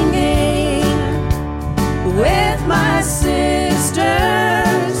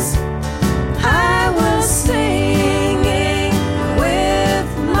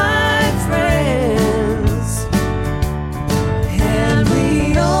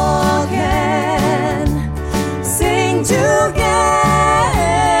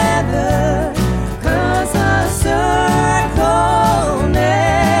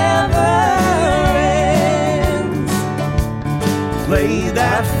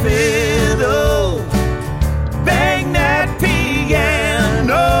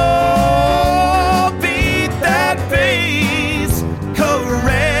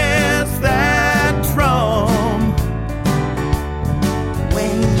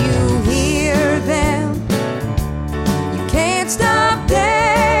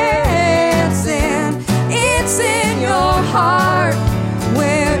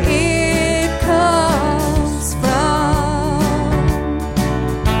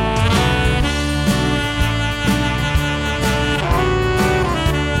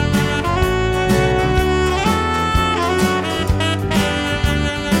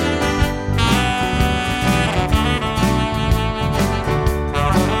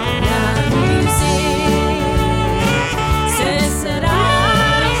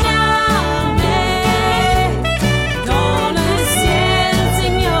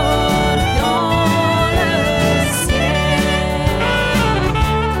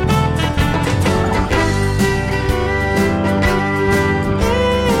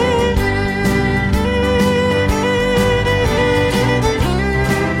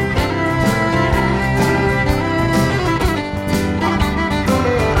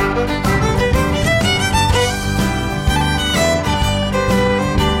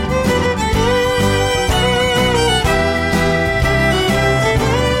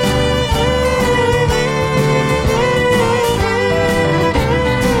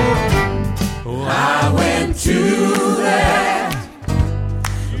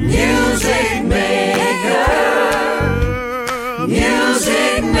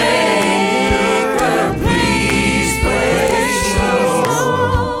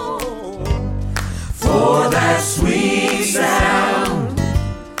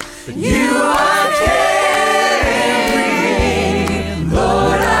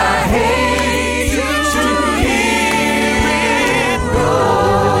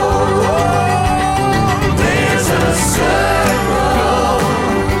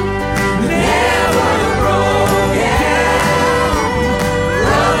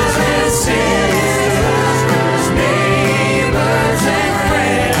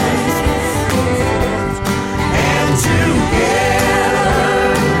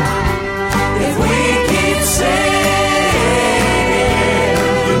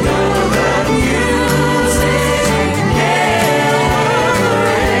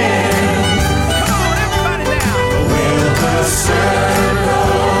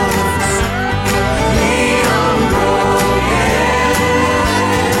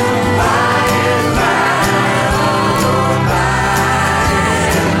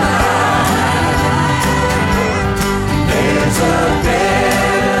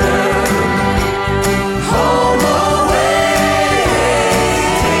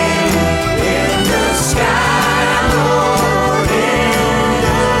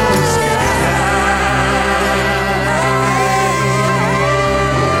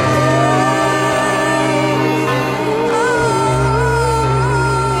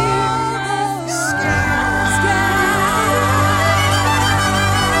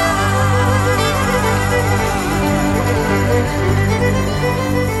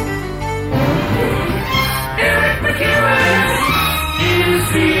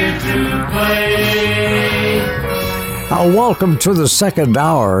Welcome to the second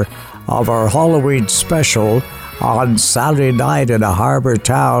hour of our Halloween special on Saturday night in a harbor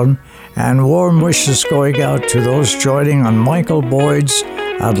town, and warm wishes going out to those joining on Michael Boyd's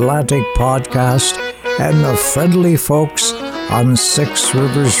Atlantic podcast and the friendly folks on Six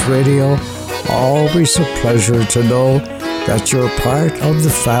Rivers Radio. Always a pleasure to know that you're part of the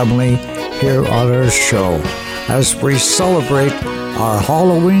family here on our show as we celebrate our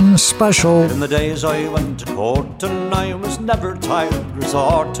Halloween special. In the days I went to court, and I was never tired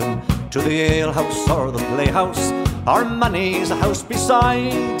resorting to the alehouse or the playhouse or Manny's house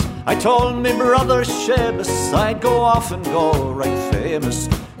beside. I told me brother Seamus I'd go off and go right famous,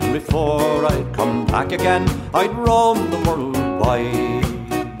 and before I'd come back again I'd roam the world wide.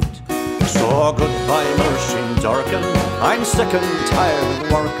 So goodbye Mersheen Durkin, I'm sick and tired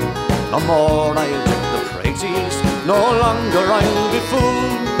of working. No more I'll take the praises, no longer I'll be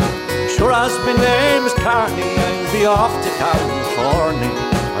fooled. Sure as my name is Carney, I'll be off to California,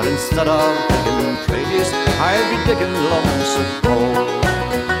 and instead of digging praises, I'll be digging lumps of gold.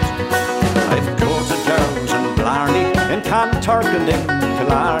 I've courted girls in Blarney, in Canturk and in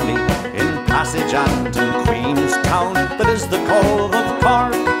Killarney, in Passage and in Queenstown, that is the Cove of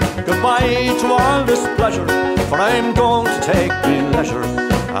Cork. Goodbye to all this pleasure, for I'm going to take me leisure,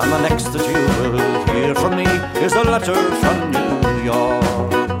 and the next that you will hear from me is a letter from New York.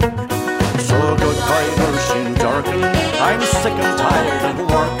 So goodbye Mersheen Durkin, I'm sick and tired of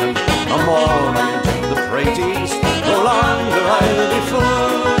working. No more I'll take the praities, no longer I'll be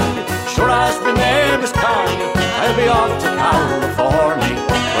fooled. Sure as my name is Carney, I'll be off to California,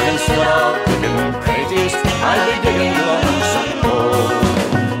 but instead of digging praities, I'll be digging lumps of gold.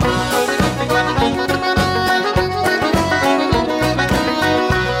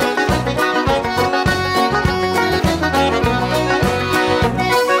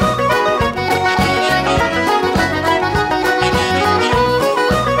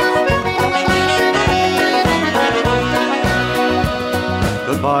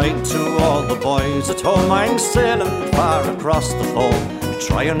 Goodbye to all the boys at home, I'm sailing far across the foam to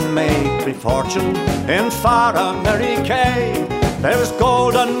try and make me fortune in far America. There's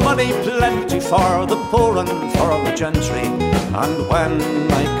gold and money plenty for the poor and for the gentry, and when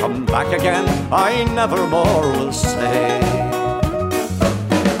I come back again I never more will say.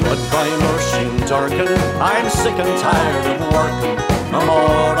 Goodbye Mersheen Durkin, I'm sick and tired of working. No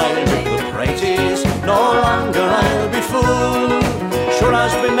more I'll dig the praities, no longer I'll be fooled. Sure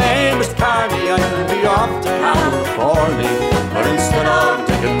as my name is Carney, I'll be off to California, but instead of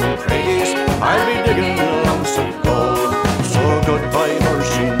digging prairies, I'll be digging lumps of gold. So goodbye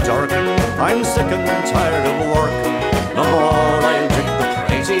Mersheen Durkin, I'm sick and tired of working. No more I'll dig the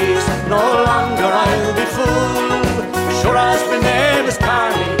prairies, no longer I'll be fooled. Sure as my name is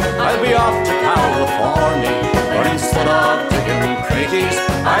Carney, I'll be off to California, but instead of digging prairies,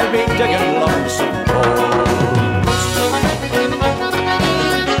 I'll be digging lumps of gold.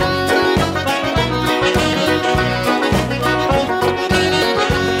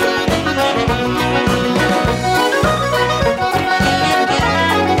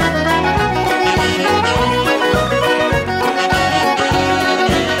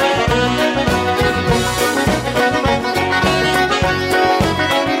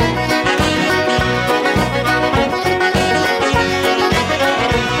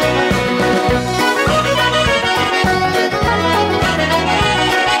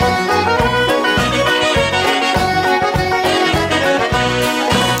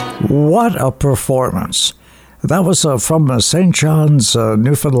 What a performance. That was from St. John's,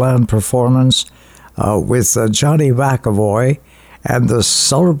 Newfoundland performance with Johnny McEwen and the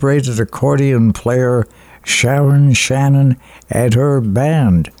celebrated accordion player Sharon Shannon and her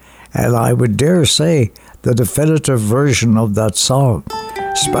band. And I would dare say the definitive version of that song.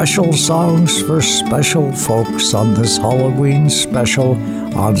 Special songs for special folks on this Halloween special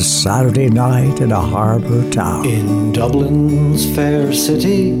on Saturday night in a harbour town. In Dublin's fair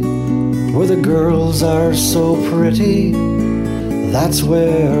city, where the girls are so pretty, that's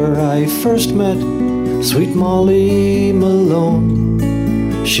where I first met sweet Molly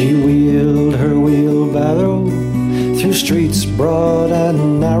Malone. She wheeled her wheelbarrow through streets broad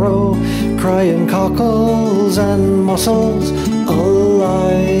and narrow, crying cockles and mussels,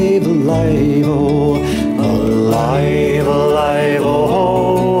 alive, alive, oh, alive, alive,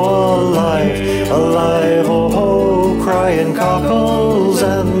 oh, alive, alive, oh, crying cockles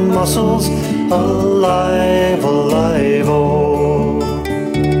and mussels, alive, alive, oh.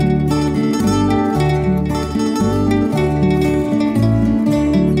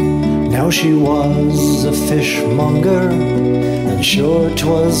 Now she was a fishmonger, and sure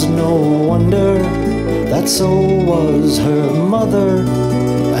 'twas no wonder that so was her mother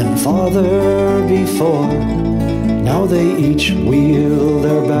and father before. Now they each wheel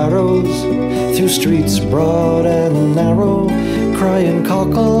their barrows through streets broad and narrow, crying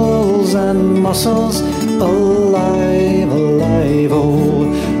cockles and mussels, alive, alive, oh,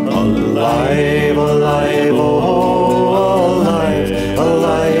 alive, alive, oh, alive,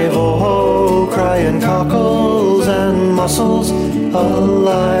 alive, oh, crying cockles and mussels,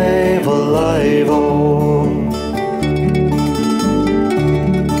 alive, alive, oh.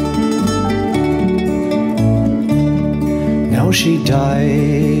 Now she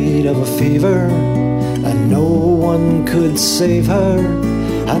died of a fever, and no one could save her,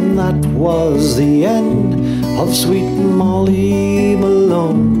 and that was the end of sweet Molly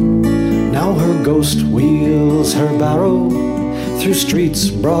Malone. Now her ghost wheels her barrow through streets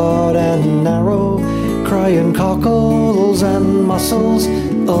broad and narrow, crying cockles and mussels,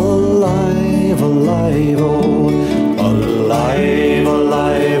 alive, alive, oh, alive,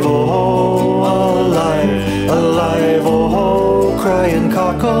 alive, oh, alive, alive, oh, crying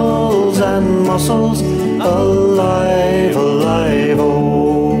cockles and mussels, alive, alive, oh.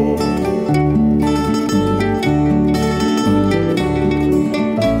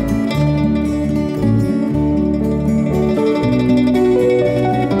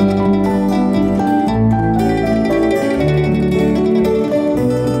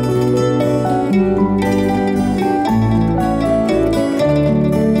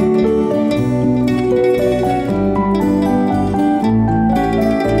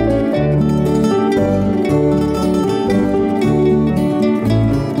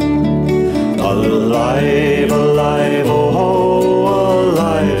 Alive, alive, oh,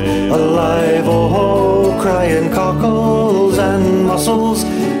 alive, alive, oh, crying cockles and mussels,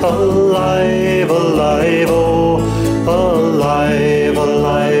 alive, alive, oh, alive,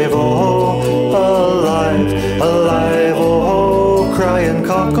 alive, oh, alive, alive, oh, crying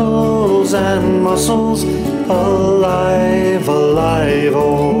cockles and mussels, alive, alive,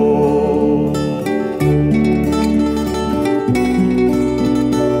 oh.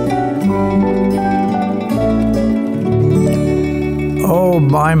 Oh,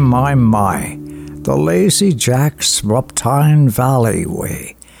 my, the Lazy Jack's Ruptine Valley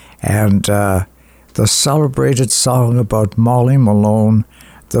Way, and the celebrated song about Molly Malone,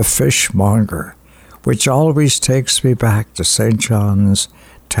 the fishmonger, which always takes me back to St. John's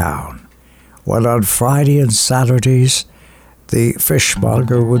Town, when on Friday and Saturdays, the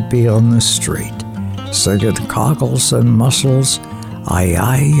fishmonger would be on the street, singing cockles and mussels, aye,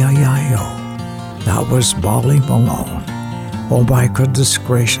 aye, aye, aye, oh. That was Molly Malone. Oh my goodness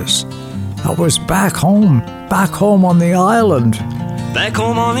gracious. I was back home on the island. Back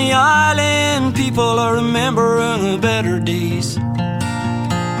home on the island, people are remembering the better days,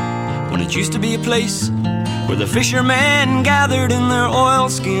 when it used to be a place where the fishermen gathered in their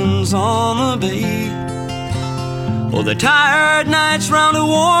oilskins on the bay. Oh, the tired nights round a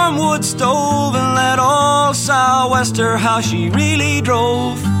warm wood stove, and that old sou'wester, how she really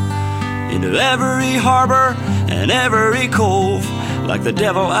drove into every harbor and every cove, like the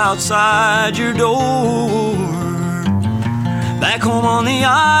devil outside your door. Back home on the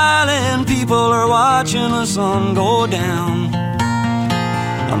island, people are watching the sun go down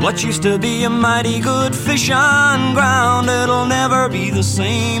on what used to be a mighty good fishing ground. It'll never be the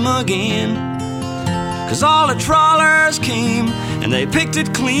same again, 'cause all the trawlers came and they picked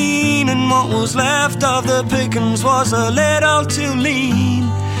it clean, and what was left of the pickings was a little too lean.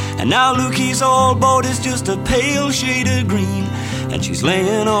 And now Lukey's old boat is just a pale shade of green, and she's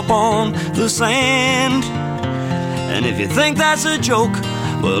laying up on the sand. And if you think that's a joke,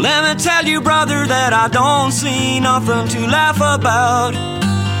 well, let me tell you, brother, that I don't see nothing to laugh about.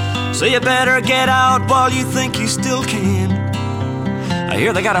 So you better get out while you think you still can. I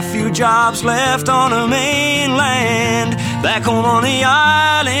hear they got a few jobs left on the mainland. Back home on the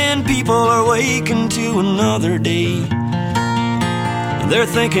island, people are waking to another day. They're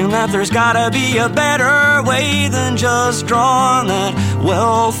thinking that there's gotta be a better way than just drawing that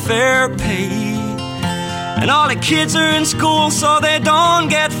welfare pay. And all the kids are in school so they don't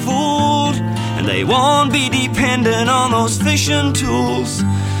get fooled, and they won't be dependent on those fishing tools,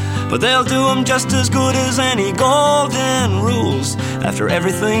 but they'll do them just as good as any golden rules after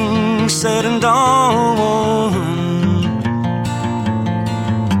everything's said and done.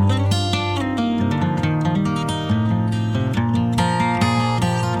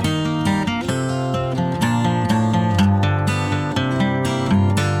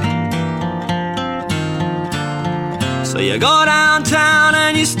 So you go downtown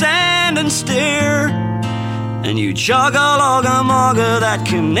and you stand and stare, and you chug a log a mug of that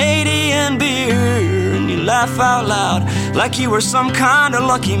Canadian beer. laugh out loud like you were some kind of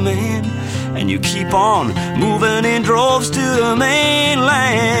lucky man. And you keep on moving in droves to the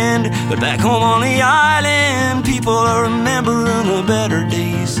mainland. But back home on the island, people are remembering the better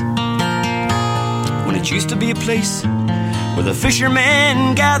days, when it used to be a place where the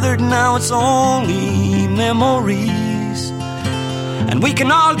fishermen gathered. Now it's only memories. And we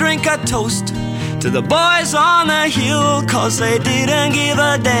can all drink a toast to the boys on the hill, 'cause they didn't give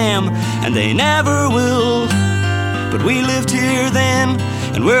a damn, and they never will. But we lived here then,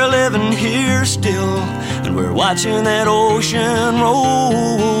 and we're living here still, and we're watching that ocean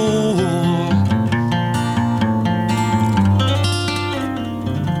roll.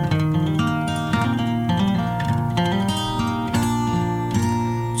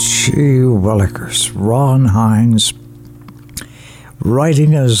 Gee willikers, Ron Hines,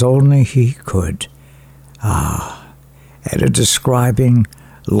 writing as only he could, and describing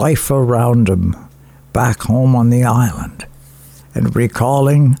life around him back home on the island, and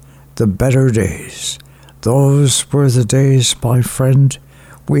recalling the better days. Those were the days, my friend,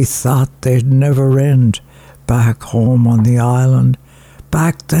 we thought they'd never end back home on the island.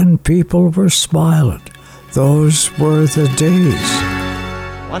 Back then people were smiling. Those were the days.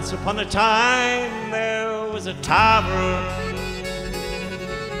 Once upon a time there was a tavern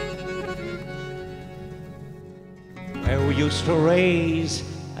where we used to raise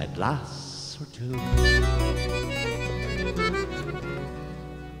a glass or two.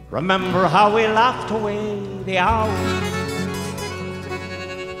 Remember how we laughed away the hours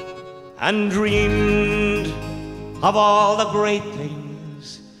and dreamed of all the great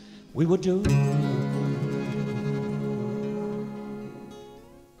things we would do.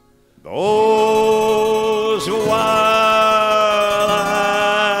 Those were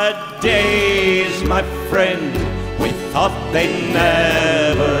the days, my friend, we thought they'd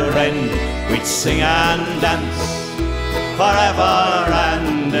never end. We'd sing and dance forever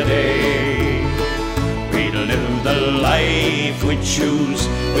and a day. We'd live the life we'd choose,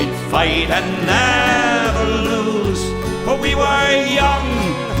 we'd fight and never lose. For we were young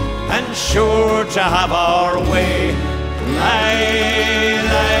and sure to have our way.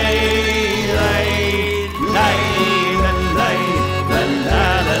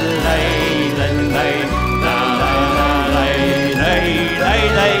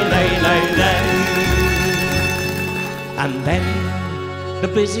 And then the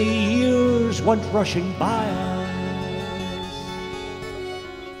busy years went rushing by us.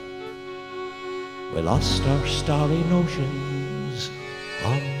 We lost our starry notions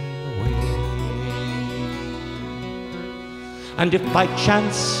on the way. And if by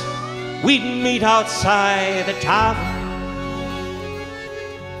chance we'd meet outside the tavern,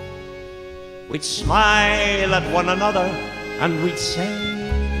 we'd smile at one another and we'd say,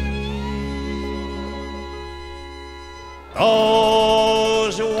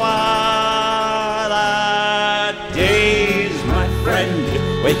 those were the days, my friend,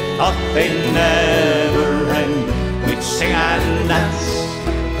 we thought they'd never end. We'd sing and dance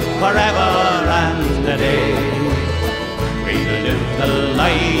forever and a day. We'd live the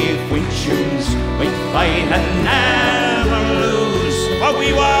life we choose, we'd fight and never lose. For we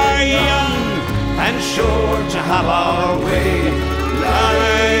were young and sure to have our way.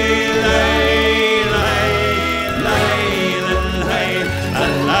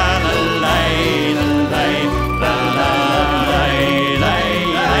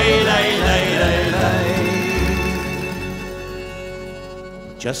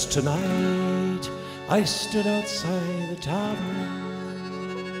 Just tonight I stood outside the tavern.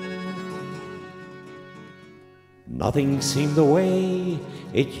 Nothing seemed the way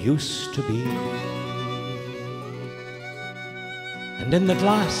it used to be. And in the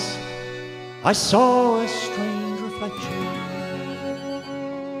glass I saw a strange reflection.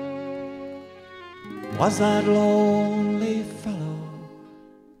 Was that lonely fellow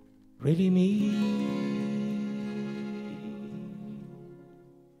really me?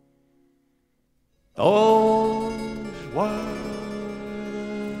 Those were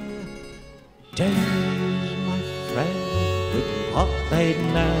the days, my friend, we thought they'd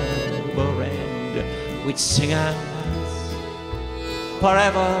never end. We'd sing and dance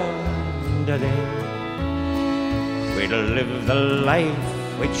forever and a day. We'd live the life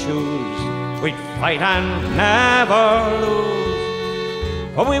we choose, we'd fight and never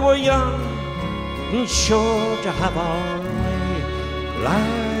lose. For we were young and sure to have our way.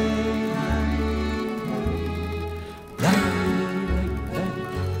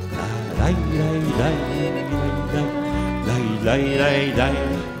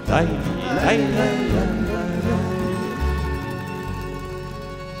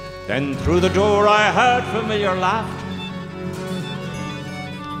 Then through the door I heard familiar laughter.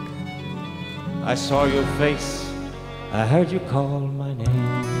 I saw your face, I heard you call my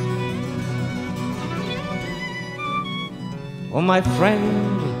name. Oh, my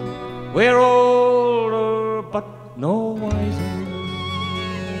friend, we're older but no wiser.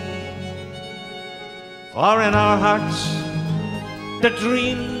 For in our hearts the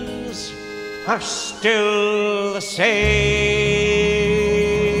dreams are still the same.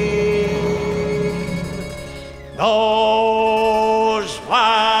 Those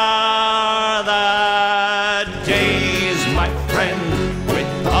were the days, my friend, we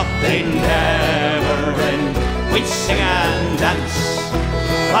thought they'd never end. We'd sing and dance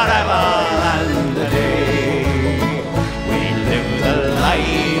forever and a day. We live the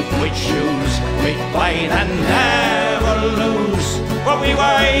life we choose, we fight and never lose. For we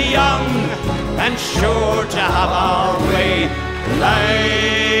were young and sure to have our way.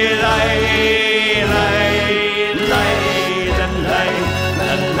 Lay, lay, lay, lay, lay, lay, lay,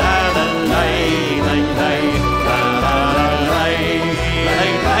 lay, lay, lay,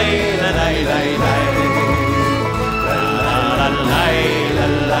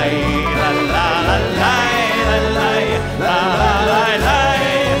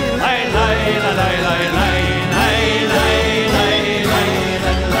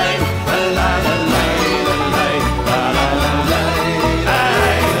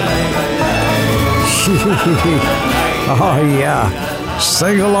 Oh yeah,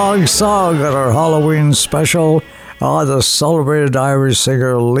 sing-along song at our Halloween special. The celebrated Irish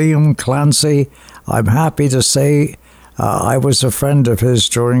singer Liam Clancy. I'm happy to say I was a friend of his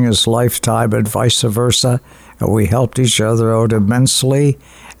during his lifetime and vice versa. We helped each other out immensely.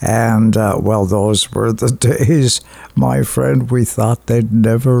 And, well, those were the days, my friend, we thought they'd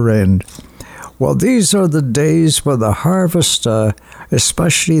never end. Well, these are the days when the harvest,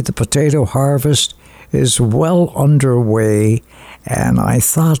 especially the potato harvest, is well underway. And I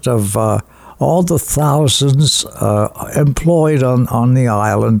thought of all the thousands employed on the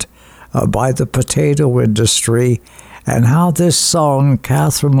island by the potato industry, and how this song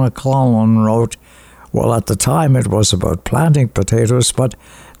Catherine McClellan wrote, well, at the time it was about planting potatoes, but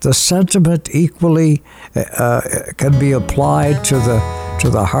the sentiment equally can be applied to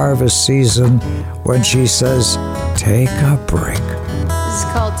the harvest season when she says, take a break. This is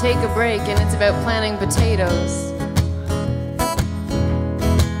called Take a Break, and it's about planting potatoes.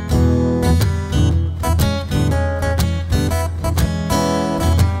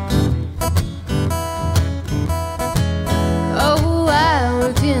 Oh, I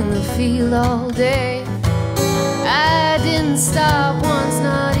worked in the field all day. I didn't stop once,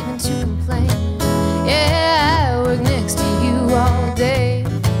 not even to complain. Yeah, I worked next to you all day.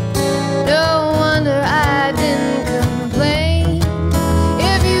 No wonder I didn't complain.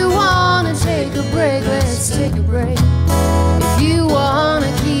 If you wanna take a break, let's take a break. If you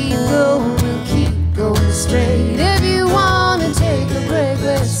wanna keep going, we'll keep going straight. If you wanna take a break,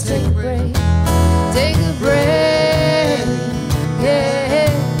 let's take a break. Take a break, yeah,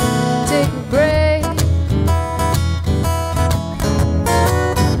 take a break.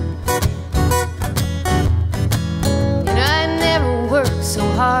 You know, I never worked so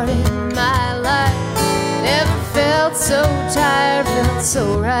hard in my life. Never felt so tired, felt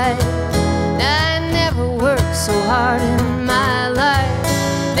so right. I never worked so hard in my life.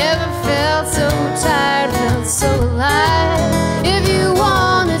 Never felt so tired, felt so alive. If you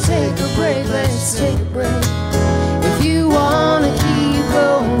wanna take a break, let's take a break. If you wanna keep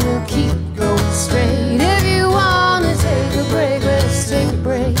going, we'll keep going straight. If you wanna take a break, let's take a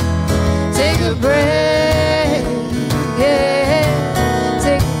break. Take a break, yeah,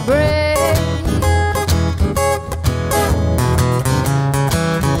 take a break.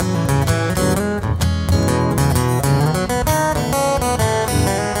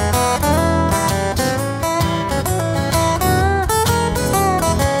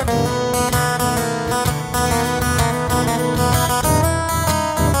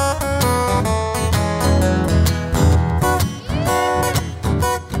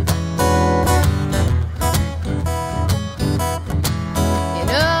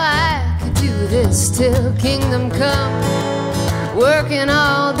 Till kingdom come, working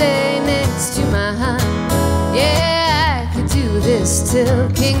all day next to my hind. Yeah, I could do this till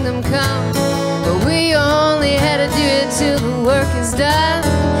kingdom come, but we only had to do it till the work is done.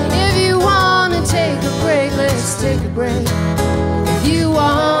 If you wanna take a break, let's take a break. If you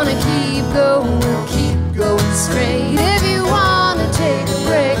wanna keep going, we'll keep going straight. If you wanna take a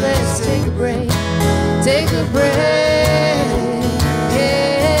break, let's take a break. Take a break, yeah.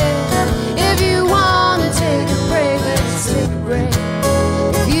 If you wanna take a break, let's take a break.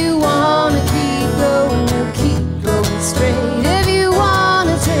 If you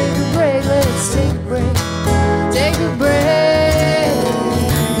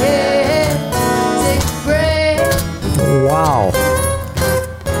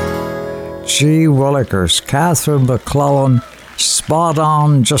Gee Willikers, Catherine McClellan, spot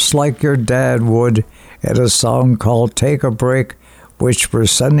on just like your dad would in a song called Take a Break, which we're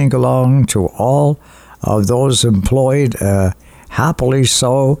sending along to all of those employed, happily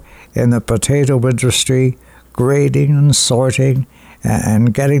so, in the potato industry, grading and sorting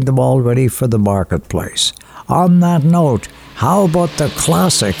and getting them all ready for the marketplace. On that note, how about the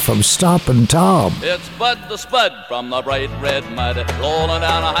classic from Stoppin' Tom? It's Bud the Spud from the bright red mud, rolling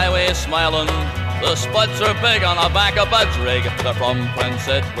down a highway smiling. The Spuds are big on the back of Bud's rig. They're from Prince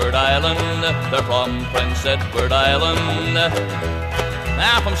Edward Island. They're from Prince Edward Island.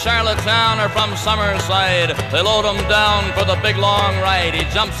 Now from Charlottetown or from Summerside, they load him down for the big long ride. He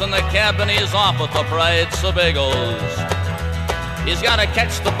jumps in the cab and he's off with the Prides of Bagels. He's got to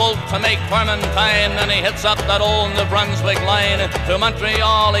catch the bolt to make Clementine, and he hits up that old New Brunswick line. To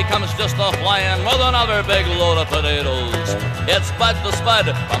Montreal he comes just a-flying with another big load of potatoes. It's Bud the Spud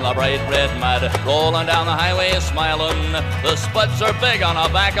from the bright red mud, rolling down the highway smiling. The Spuds are big on the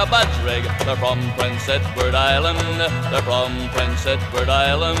back of Bud's rig. They're from Prince Edward Island. They're from Prince Edward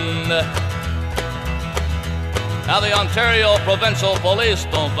Island. Now the Ontario Provincial Police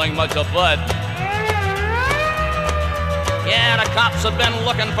don't think much of Bud. Yeah, the cops have been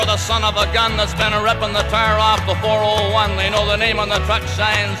looking for the son of a gun that's been ripping the tire off the 401. They know the name on the truck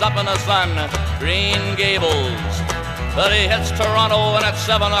shines up in the sun, Green Gables. But he hits Toronto and it's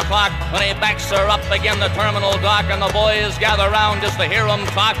 7 o'clock when he backs her up again the terminal dock, and the boys gather round just to hear him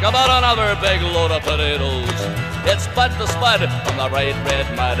talk about another big load of potatoes. It's Bud the Spud from the bright red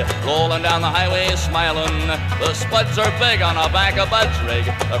mud, rolling down the highway smiling. The Spuds are big on the back of Bud's rig.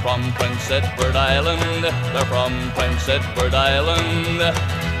 They're from Prince Edward Island. They're from Prince Edward Island.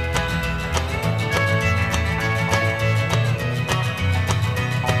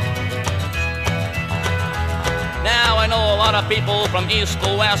 Now I know a lot of people from east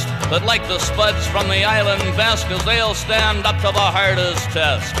to west that like the Spuds from the island best, 'cause they'll stand up to the hardest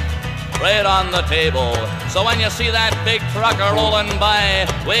test right on the table. So when you see that big trucker rolling by,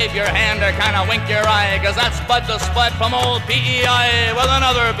 wave your hand or kind of wink your eye, 'cause that's Bud the Spud from old PEI with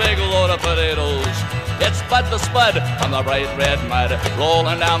another big load of potatoes. It's Bud the Spud on the bright red mud,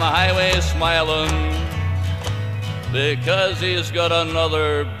 rolling down the highway smiling, because he's got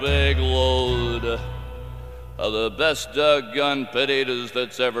another big load of the best doggone potatoes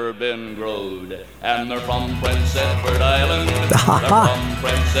that's ever been growed. And they're from Prince Edward Island. They're from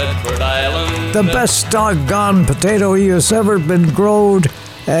Prince Edward Island. The best doggone potato has ever been growed,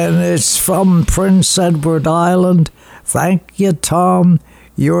 and it's from Prince Edward Island. Thank you, Tom.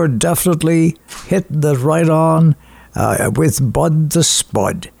 You're definitely hitting it right on with Bud the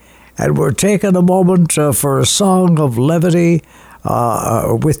Spud. And we're taking a moment for a song of levity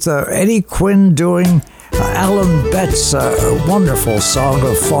with Eddie Quinn doing Alan Betts' wonderful song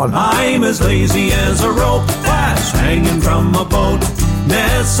of fun. I'm as lazy as a rope that's hanging from a boat,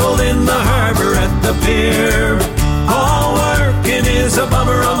 nestled in the harbor at the pier. All working is a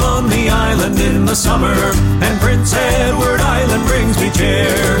bummer. I'm on the island in the summer, and Prince Edward Island brings me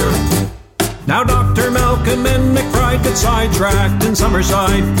cheer. Now Dr. Malcolm and McBride got sidetracked in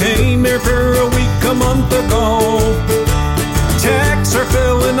Summerside, came here for a week a month ago. Texts are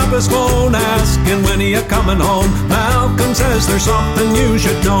filling up his phone, asking when he a coming home. Malcolm says there's something you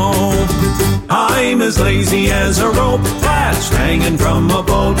should know. I'm as lazy as a rope that's hanging from a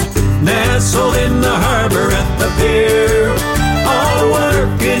boat, nestled in the harbor at the pier. All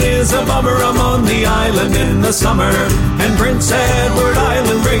working is a bummer. I'm on the island in the summer, and Prince Edward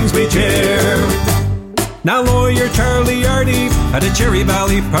Island brings me cheer. Now lawyer Charlie Arty at a Cherry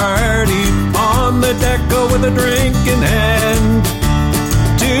Valley party, on the deck with a drink in hand.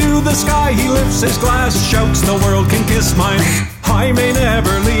 To the sky he lifts his glass, shouts the world can kiss mine, I may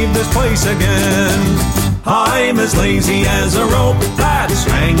never leave this place again. I'm as lazy as a rope that's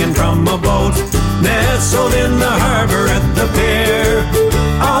hanging from a boat, nestled in the harbor at the pier.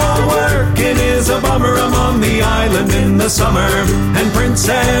 All working is a bummer. I'm on the island in the summer, and Prince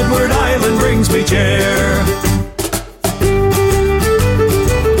Edward Island brings me cheer.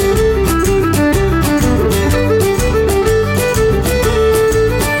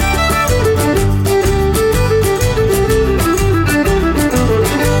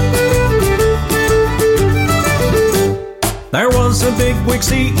 There was a bigwig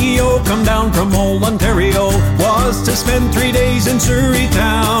CEO come down from old Ontario, was to spend 3 days in Surrey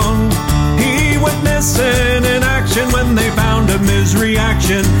town. He went missing in action when they found him. His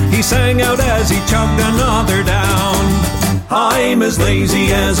reaction, he sang out as he chugged another down. I'm as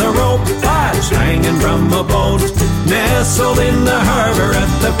lazy as a rope that's hanging from a boat, nestled in the harbor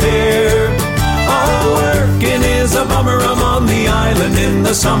at the pier. All working is a bummer. I'm on the island in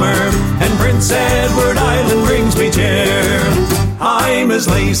the summer, and Prince Edward Island brings me cheer. I'm as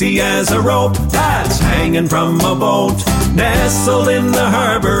lazy as a rope that's hanging from a boat, nestled in the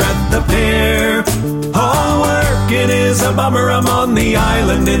harbor at the pier. All working is a bummer. I'm on the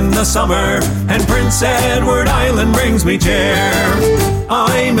island in the summer, and Prince Edward Island brings me cheer.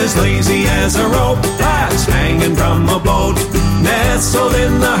 I'm as lazy as a rope that's hanging from a boat, nestled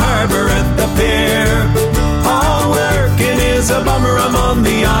in the harbor at the pier. All working is a bummer. I'm on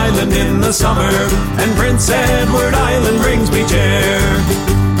the island in the summer, and Prince Edward Island brings me cheer.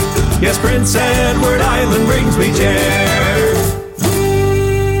 Yes, Prince Edward Island brings me cheer.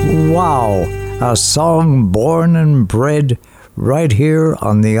 Wow, a song born and bred right here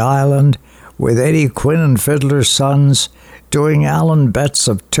on the island, with Eddie Quinn and Fiddler's Sons doing Alan Betts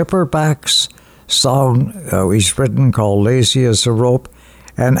of Tipperback's song he's written called Lazy as a Rope.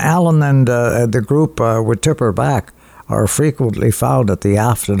 And Alan and the group with Tipperback are frequently found at the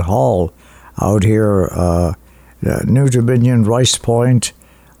Afton Hall out here, New Dominion, Rice Point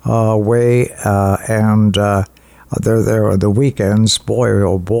way, and they're there on the weekends. Boy,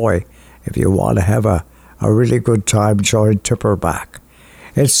 oh boy, if you want to have a really good time, join Tipperback.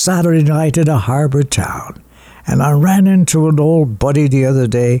 It's Saturday night in a harbour town, and I ran into an old buddy the other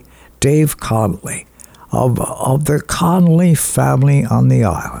day, Dave Connolly, of the Connolly family on the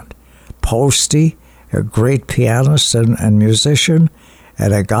island. Posty, a great pianist and musician,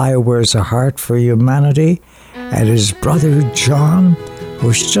 and a guy who wears a heart for humanity, and his brother John,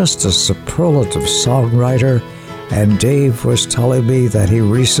 who's just a superlative songwriter. And Dave was telling me that he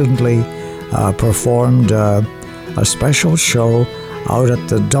recently performed a special show out at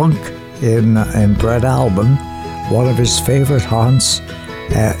the Dunk in Breadalbin, one of his favorite haunts,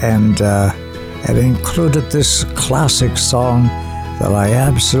 and included this classic song that I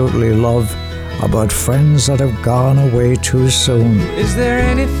absolutely love about friends that have gone away too soon. Is there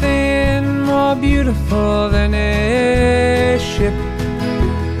anything more beautiful than a ship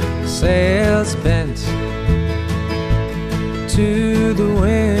sails bent to the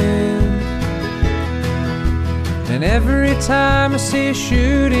wind? And every time I see a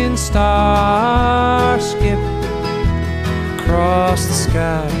shooting star skip across the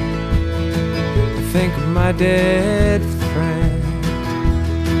sky, I think of my dead friend.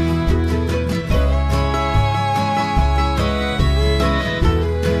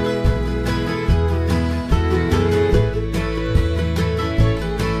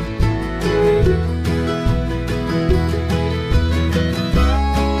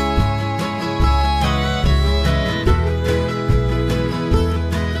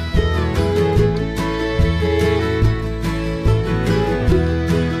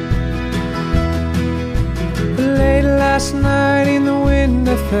 Last night in the wind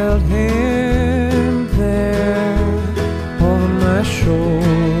I felt him there over my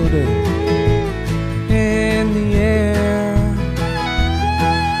shoulder in the air.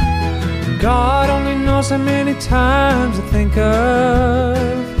 God only knows how many times I think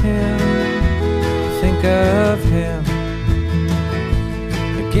of him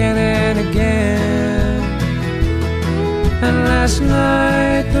again and again. And last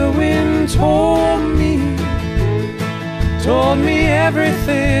night the wind told me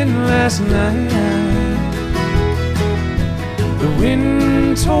everything last night. The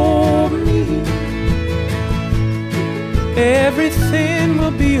wind told me everything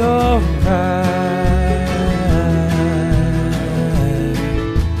will be alright.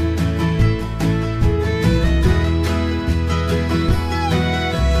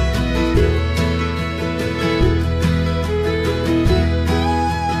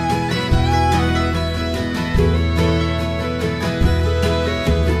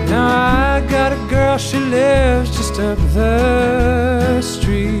 Now I got a girl, she lives just up the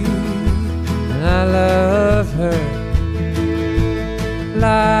street, and I love her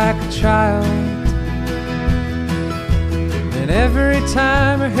like a child. And every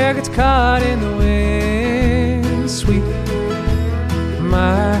time her hair gets caught in the wind, sweet,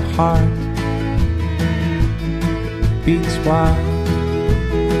 my heart beats wild.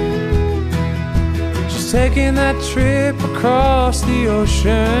 Taking that trip across the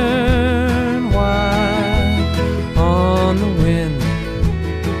ocean wide, on the wind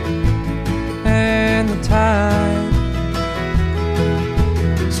and the tide.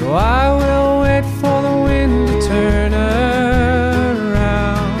 So I will wait for the wind to turn around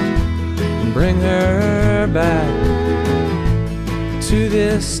and bring her back to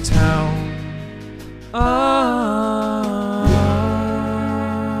this town.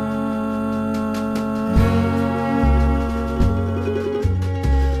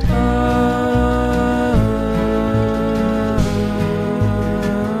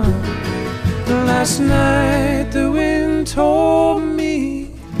 Last night the wind told me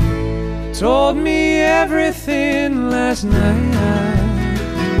everything last night.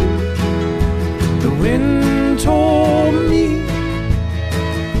 The wind told me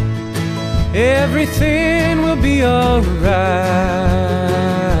everything will be alright.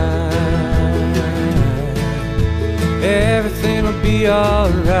 Everything will be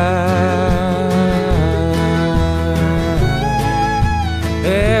alright.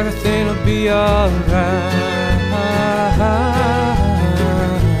 Everything will be alright.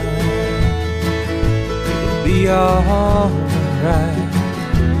 It'll be alright.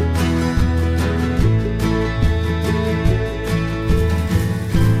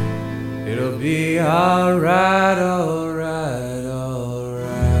 It'll be alright, alright,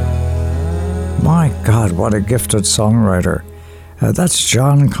 alright. My God, what a gifted songwriter. That's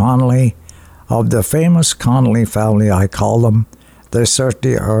John Connolly of the famous Connolly family, I call them. They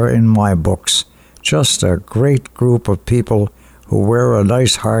certainly are in my books. Just a great group of people who wear a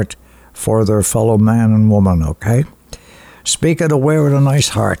nice heart for their fellow man and woman, okay? Speaking of wearing a nice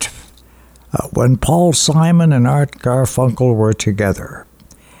heart, when Paul Simon and Art Garfunkel were together,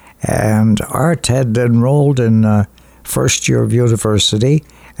 and Art had enrolled in first year of university,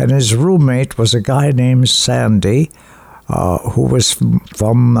 and his roommate was a guy named Sandy, who was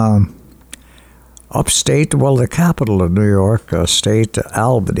from upstate, well, the capital of New York State,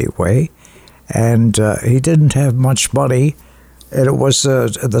 Albany way, and he didn't have much money. And it was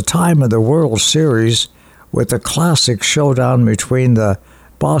at the time of the World Series with the classic showdown between the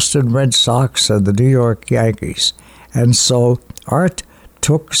Boston Red Sox and the New York Yankees. And so Art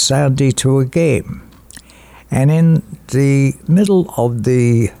took Sandy to a game. And in the middle of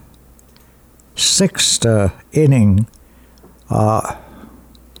the sixth inning,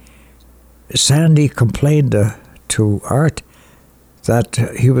 Sandy complained to Art that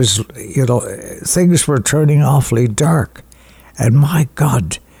he was, things were turning awfully dark. And my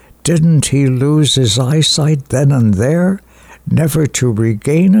God, didn't he lose his eyesight then and there, never to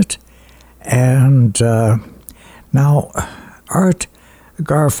regain it? And now Art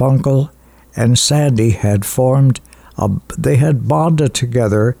Garfunkel and Sandy had they had bonded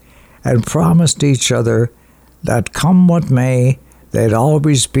together and promised each other that come what may, they'd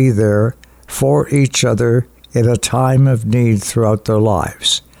always be there for each other in a time of need throughout their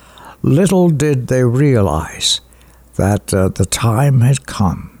lives. Little did they realize that the time had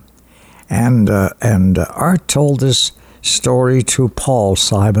come. And Art told this story to Paul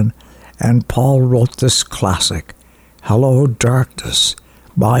Simon, and Paul wrote this classic, Hello Darkness,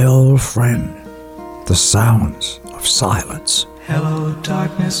 my old friend, the sounds of silence. Hello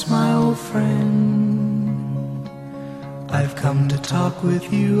darkness, my old friend, I've come to talk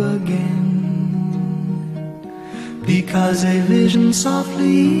with you again, because a vision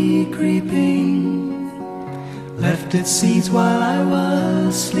softly creeping left its seeds while I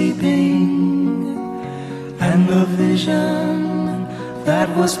was sleeping, and the vision that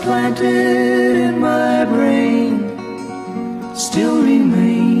was planted in my brain still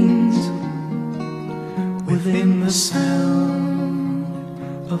remains within the sound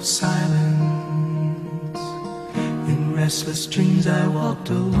of silence. In restless dreams I walked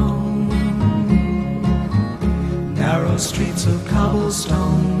alone, narrow streets of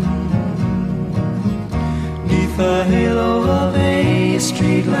cobblestone, neath the halo of a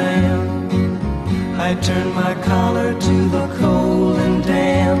street lamp. I turned my collar to the cold and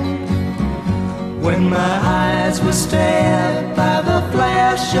damp, when my eyes were stabbed by the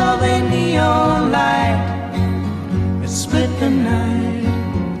flash of a neon light. It split the night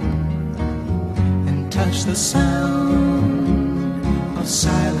and touched the sound of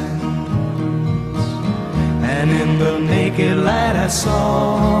silence. And in the naked light I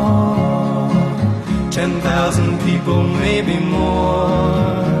saw 10,000 people, maybe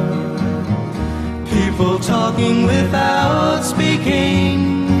more, people talking without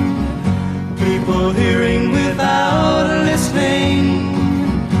speaking, people hearing without listening,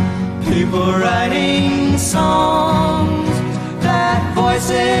 people writing songs that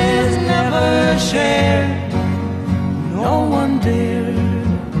voices never shared. No one dared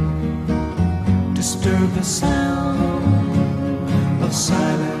disturb the sound of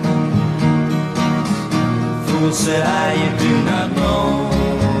silence. Fool, said I, you do not know,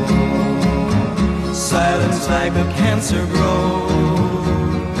 silence like a cancer grows.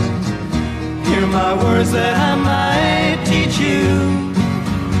 Hear my words that I might teach you,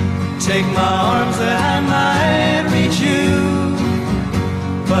 take my arms that I might reach you,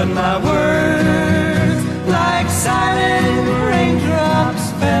 but my words like silent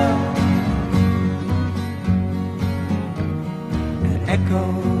raindrops fell and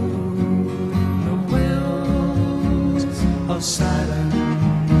echoed the was silence,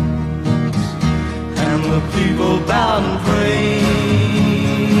 and the people bowed and prayed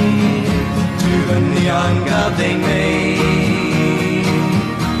to the neon god they made,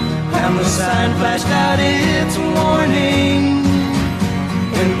 and the sign flashed out its warning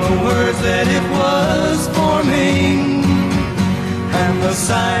in the words that it was forming. And the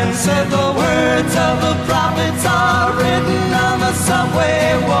sign said the words of the prophets are written on the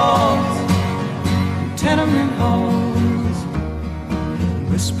subway walls, tenement halls,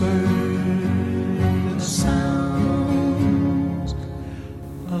 whispered the sounds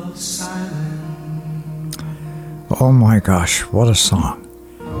of silence. Oh my gosh, what a song.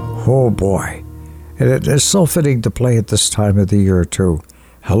 Oh boy. It is so fitting to play at this time of the year too.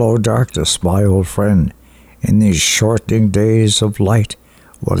 Hello darkness, my old friend. In these shortening days of light,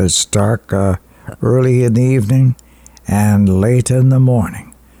 when it's dark early in the evening and late in the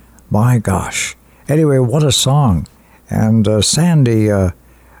morning. My gosh. Anyway, what a song. And Sandy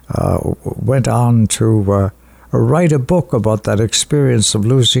went on to write a book about that experience of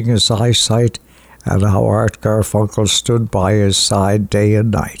losing his eyesight and how Art Garfunkel stood by his side day and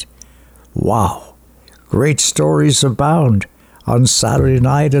night. Wow. Great stories abound on Saturday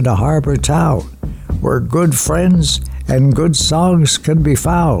night in a harbor town, where good friends and good songs can be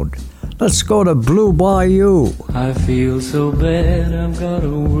found. Let's go to Blue Bayou. I feel so bad, I've got a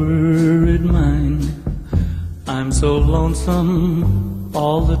worried mind. I'm so lonesome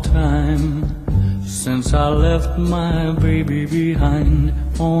all the time, since I left my baby behind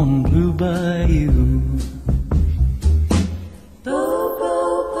on Blue Bayou.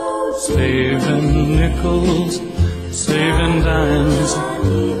 Saving nickels, saving dimes,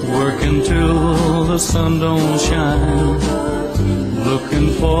 working till the sun don't shine, looking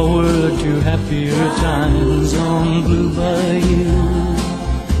forward to happier times on Blue Bayou.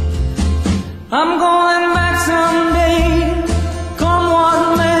 I'm going back someday, come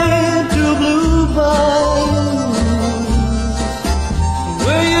what may, to Blue Bayou,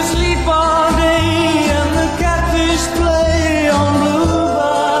 where you sleep all day and the catfish play on Blue Bayou.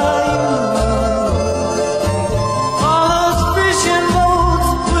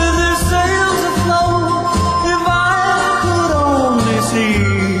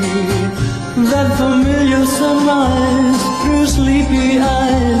 Familiar sunrise through sleepy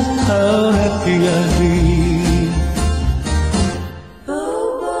eyes, how happy I'd be.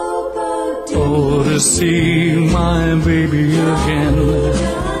 Oh, to see my baby again,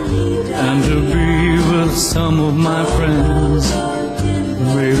 and to be with some of my friends.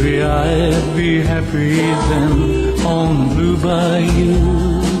 Maybe I'd be happy then on Blue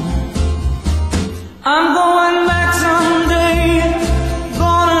Bayou. I'm going back someday,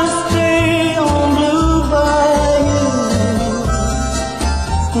 gonna stay on Blue Bayou,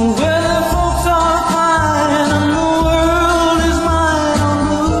 where the folks are fine and the world is mine on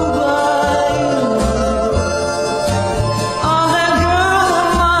Blue Bayou. Oh, that girl of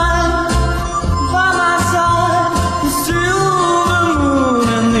mine by my side, the silver moon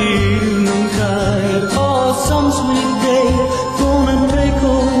and the evening tide. Oh, some sweet day gonna take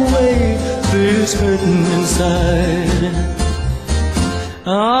away this hurting inside.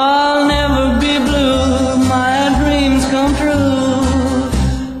 I'll never be blue, my dreams come true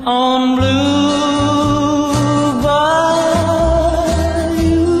on Blue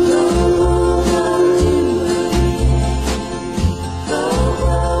Bayou.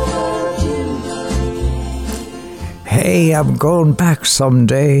 Hey, I'm going back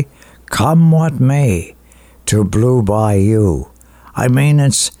someday, come what may, to Blue Bayou. I mean,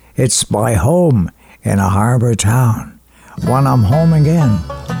 it's my home in a harbor town. When I'm home again,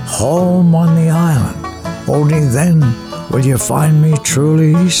 home on the island, only then will you find me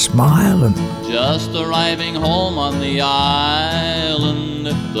truly smiling. Just arriving home on the island,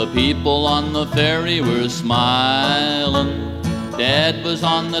 the people on the ferry were smiling. Dad was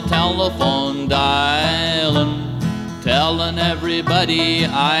on the telephone dialing, telling everybody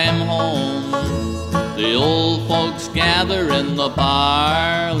I'm home. The old folks gather in the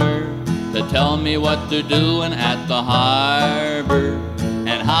parlor to tell me what they're doing at the harbor,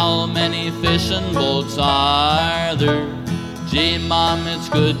 and how many fishing boats are there. Gee, Mom, it's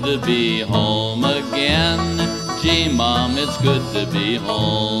good to be home again. Gee, Mom, it's good to be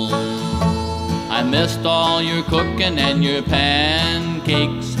home. I missed all your cooking and your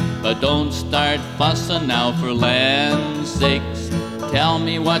pancakes, but don't start fussing now for land's sakes. Tell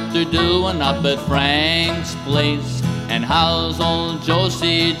me what they're doing up at Frank's place, and how's old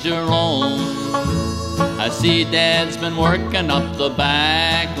Josie Jerome? I see Dad's been working up the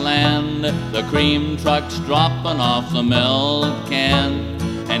backland, the cream truck's dropping off the milk can,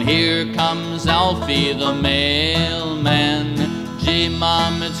 And here comes Alfie the mailman. Gee,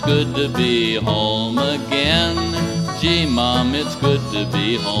 Mom, it's good to be home again. Gee, Mom, it's good to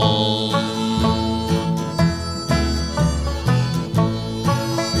be home.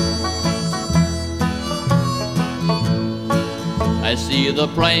 I see the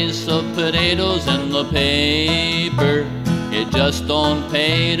price of potatoes in the paper. It just don't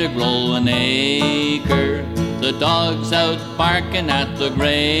pay to grow an acre. The dog's out barking at the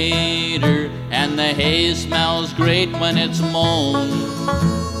grader, and the hay smells great when it's mown.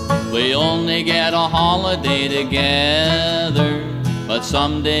 We only get a holiday together, but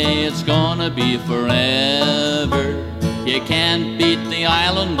someday it's gonna be forever. You can't beat the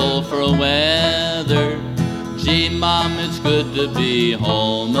island though for weather. Gee, Mom, it's good to be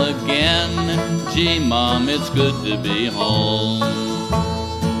home again. Gee, Mom, it's good to be home.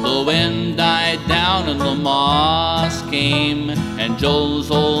 The wind died down and the moss came, and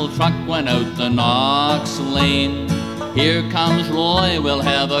Joe's old truck went out the Knox Lane. Here comes Roy, we'll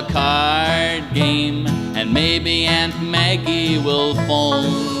have a card game, and maybe Aunt Maggie will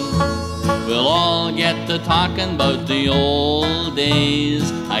phone. We'll all get to talking about the old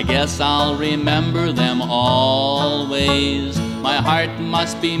days. I guess I'll remember them always. My heart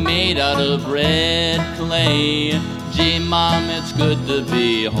must be made out of red clay. Gee, Mom, it's good to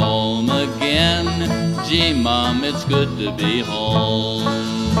be home again. Gee, Mom, it's good to be home.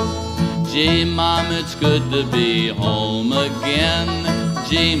 Gee, Mom, it's good to be home again.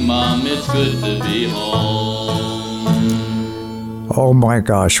 Gee, Mom, it's good to be home. Oh my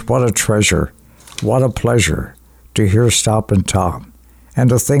gosh, what a treasure. What a pleasure to hear Stoppin' Tom. And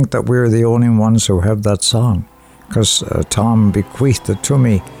to think that we're the only ones who have that song. Because Tom bequeathed it to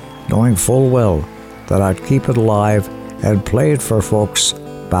me, knowing full well that I'd keep it alive and play it for folks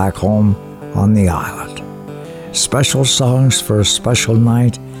back home on the island. Special songs for a special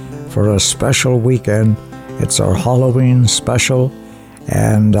night, for a special weekend. It's our Halloween special,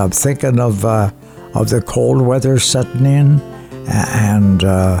 and I'm thinking of the cold weather setting in, and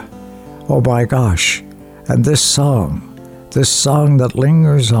oh my gosh, and this song that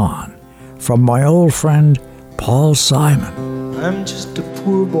lingers on, from my old friend Paul Simon. I'm just a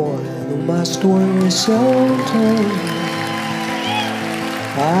poor boy, the master will seldom.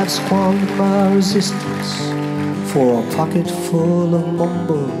 I've squandered my resistance for a pocket full of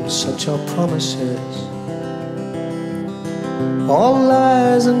mumbles, such are promises. All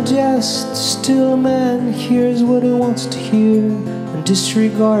lies and jest, still a man hears what he wants to hear and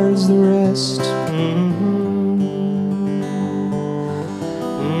disregards the rest.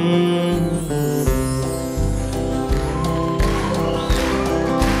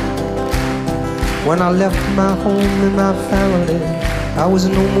 When I left my home and my family, I was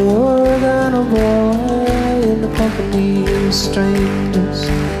no more than a boy in the company of strangers,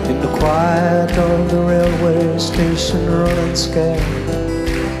 in the quiet of the railway station, running scared,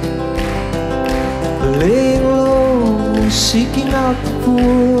 laying low, seeking out the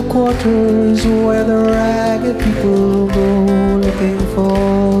poor quarters where the ragged people go, looking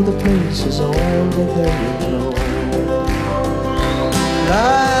for the places only they know.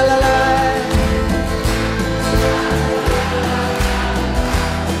 La la la.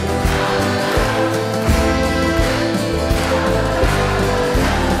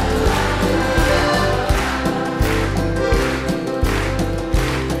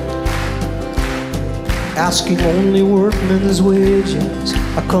 Asking only workmen's wages.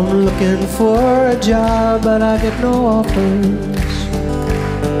 I come looking for a job, but I get no offers.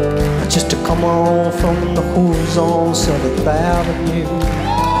 Just to come on from the hooves on 7th Avenue.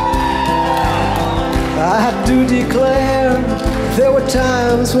 I do declare there were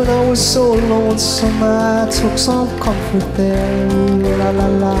times when I was so lonesome I took some comfort there. La la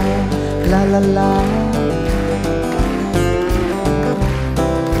la, la la la.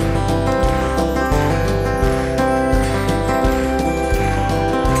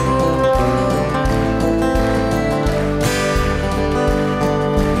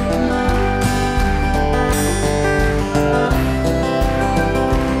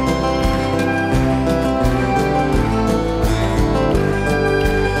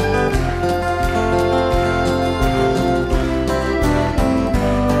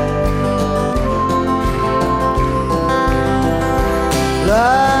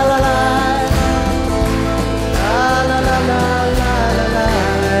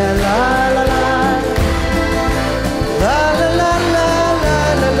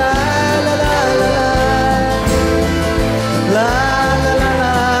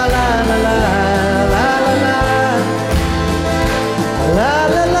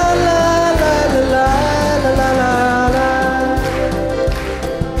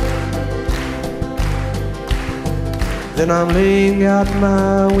 Then I'm laying out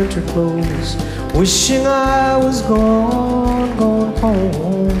my winter clothes, wishing I was gone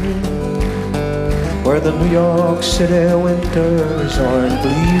home, where the New York City winters aren't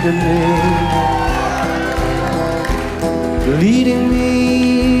bleeding me,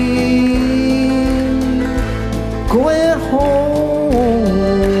 going home.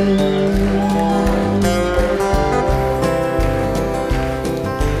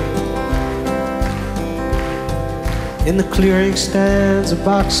 In the clearing stands a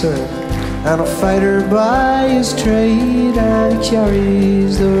boxer and a fighter by his trade, and he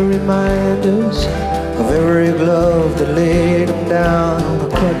carries the reminders of every glove that laid him down or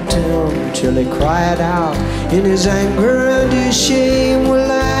cut him till he cried out in his anger and his shame,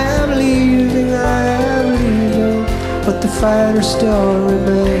 well, I'm leaving, but the fighter still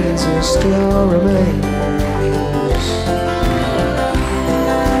remains, he still remains.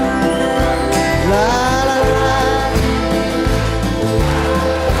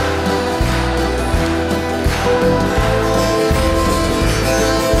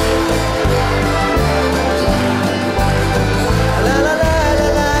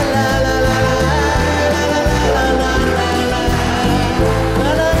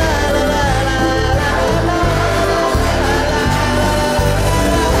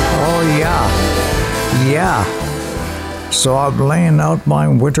 Yeah, so I'm laying out my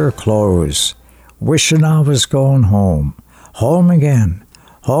winter clothes, wishing I was going home again,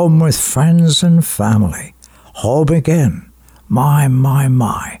 home with friends and family, home again, my,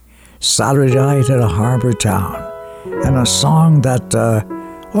 Saturday night at a harbor town, and a song that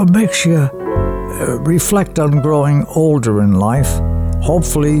makes you reflect on growing older in life.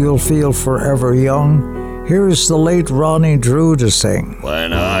 Hopefully you'll feel forever young. Here's the late Ronnie Drew to sing.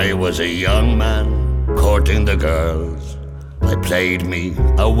 When I was a young man, courting the girls, I played me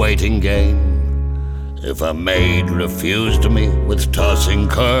a waiting game. If a maid refused me with tossing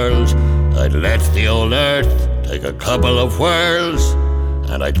curls, I'd let the old earth take a couple of whirls,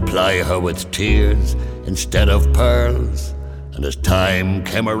 and I'd ply her with tears instead of pearls. And as time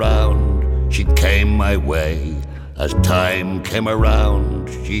came around, she came my way. As time came around,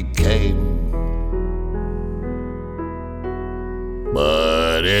 she came.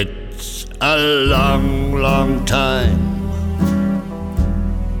 But it's a long, long time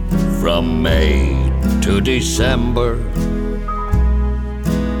from May to December,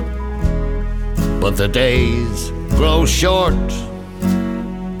 but the days grow short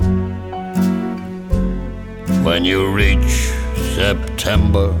when you reach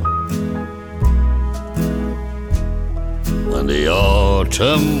September, when the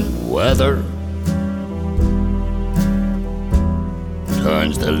autumn weather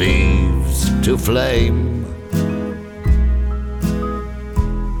turns the leaves to flame.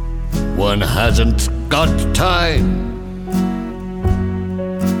 One hasn't got time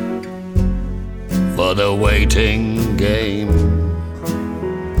for the waiting game.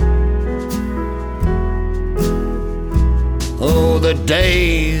 Oh, the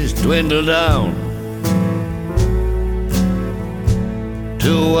days dwindle down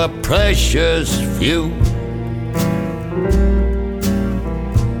to a precious few.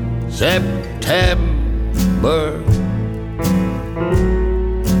 September,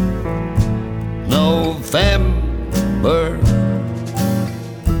 November,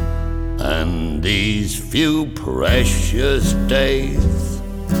 and these few precious days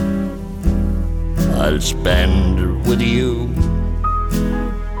I'll spend with you.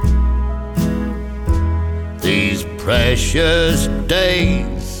 These precious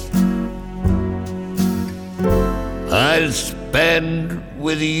days I'll spend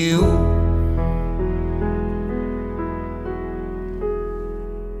with you.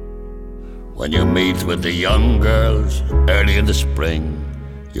 When you meet with the young girls early in the spring,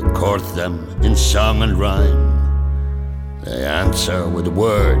 you court them in song and rhyme. They answer with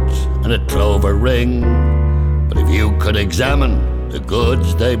words and a clover ring, but if you could examine the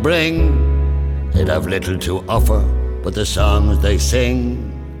goods they bring, they'd have little to offer but the songs they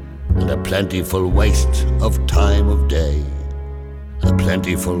sing, and a plentiful waste of time of day, a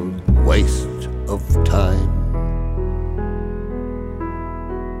plentiful waste of time.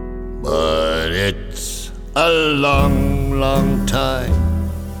 But it's a long, long time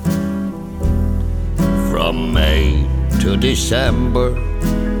from May to December,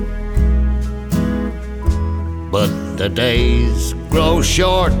 but the days grow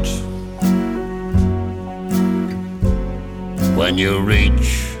short when you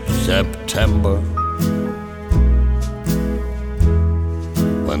reach September,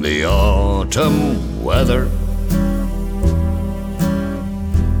 when the autumn weather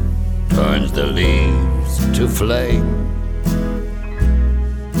turns the leaves to flame.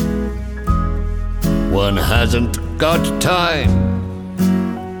 One hasn't got time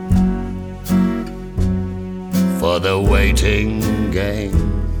for the waiting game.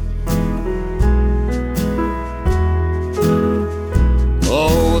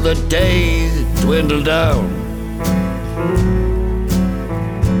 Oh, the days dwindle down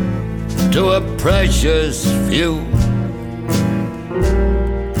to a precious few.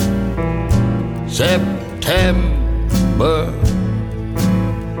 September,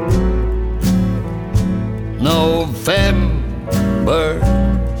 November,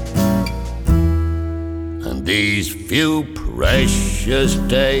 and these few precious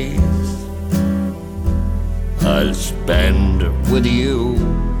days I'll spend with you.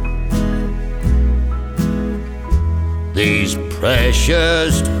 These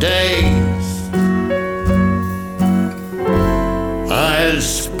precious days I'll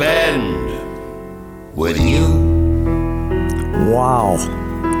spend with you. Wow.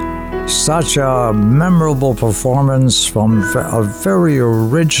 Such a memorable performance from a very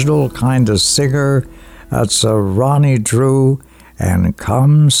original kind of singer. That's Ronnie Drew and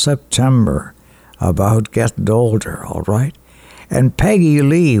Come September, about getting older, all right? And Peggy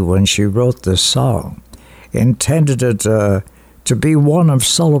Lee, when she wrote this song, intended it to be one of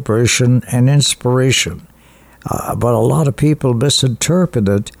celebration and inspiration. But a lot of people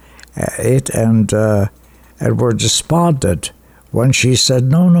misinterpreted it and were despondent when she said,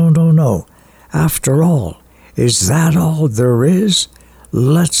 no, no, no, no. After all, is that all there is?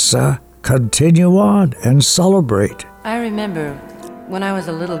 Let's continue on and celebrate. I remember when I was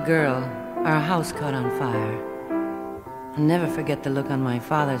a little girl, our house caught on fire. I'll never forget the look on my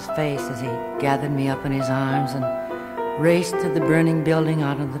father's face as he gathered me up in his arms and raced to the burning building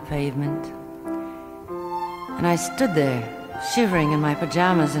out on the pavement. And I stood there, shivering in my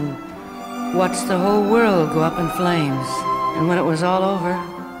pajamas, and watched the whole world go up in flames. And when it was all over,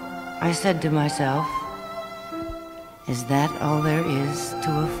 I said to myself, is that all there is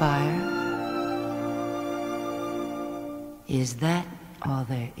to a fire? Is that all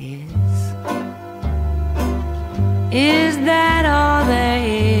there is? Is that all there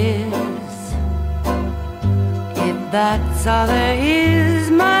is? If that's all there is,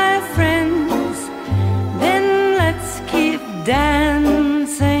 my friends, then let's keep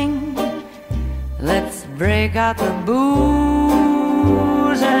dancing. Let's break out the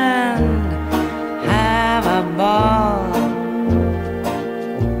booze and have a ball.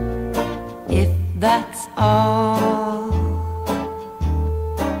 If that's all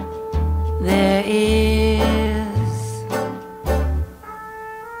there is.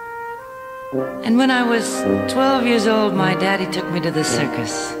 And when I was 12 years old, my daddy took me to the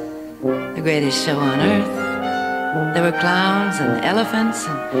circus, the greatest show on earth. There were clowns and elephants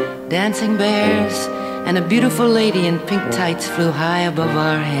and dancing bears, and a beautiful lady in pink tights flew high above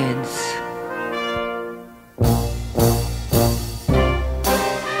our heads.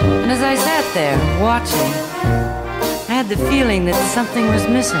 And as I sat there watching, I had the feeling that something was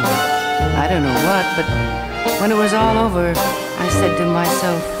missing. I don't know what, but when it was all over, I said to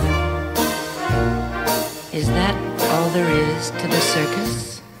myself, is that all there is to the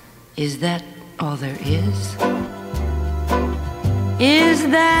circus? Is that all there is? Is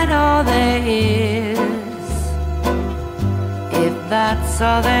that all there is? If that's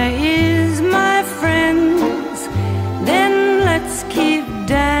all there is, my friends, then let's keep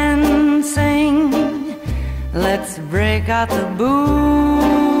dancing. Let's break out the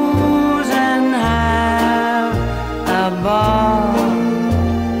booze and have a ball.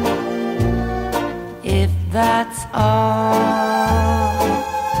 If that's all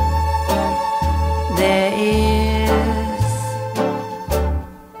there is.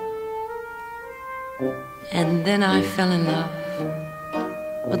 And then I fell in love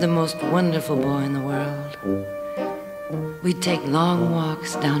with the most wonderful boy in the world. We'd take long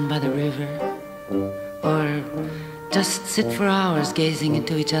walks down by the river, or just sit for hours gazing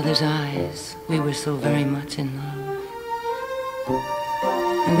into each other's eyes. We were so very much in love.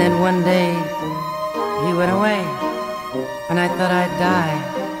 And then one day, he went away, and I thought I'd die,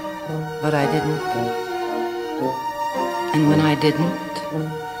 but I didn't. And when I didn't,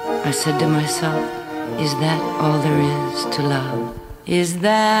 I said to myself, is that all there is to love? Is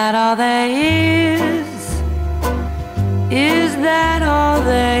that all there is? Is that all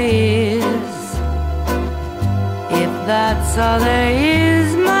there is? If that's all there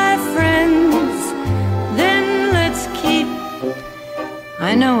is, my friends, then let's keep.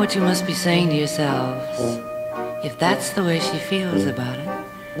 I know what you must be saying to yourselves. If that's the way she feels about it,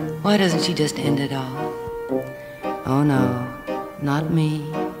 why doesn't she just end it all? Oh no, not me.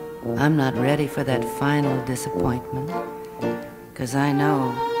 I'm not ready for that final disappointment, 'cause I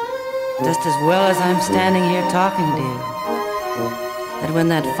know, just as well as I'm standing here talking to you, that when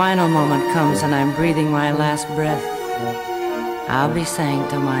that final moment comes and I'm breathing my last breath, I'll be saying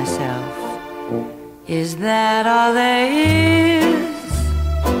to myself, is that all there is?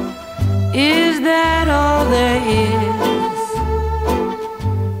 Is that all there is?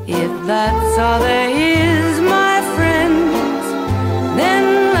 If that's all there is, my friends,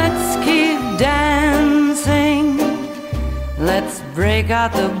 then let's keep dancing. Let's break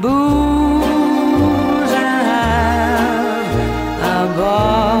out the booze and have a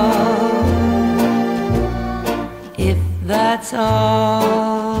ball. If that's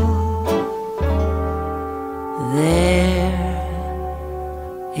all there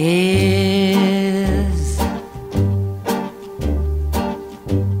is.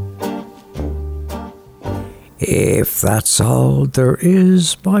 If that's all there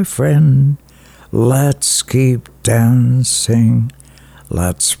is, my friend, let's keep dancing.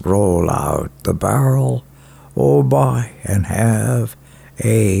 Let's roll out the barrel, oh my, and have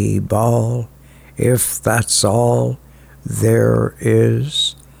a ball. If that's all there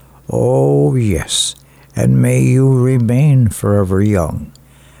is, oh yes, and may you remain forever young.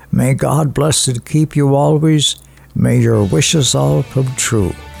 May God bless and keep you always. May your wishes all come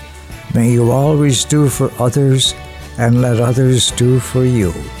true. May you always do for others and let others do for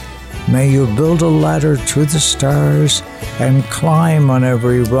you. May you build a ladder to the stars and climb on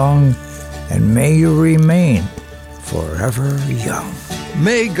every rung, and may you remain forever young.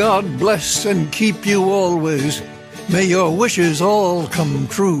 May God bless and keep you always. May your wishes all come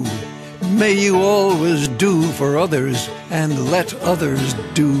true. May you always do for others and let others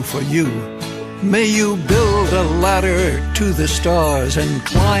do for you. May you build a ladder to the stars and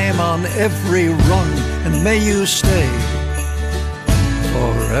climb on every rung, and may you stay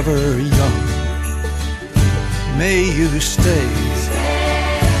forever young. May you stay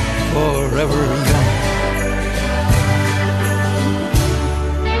forever young.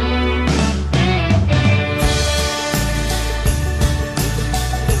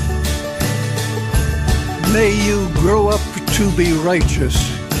 May you grow up to be righteous.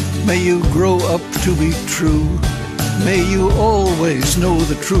 May you grow up to be true. May you always know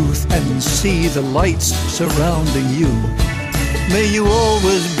the truth and see the lights surrounding you. May you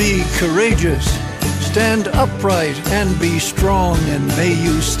always be courageous, stand upright and be strong, and may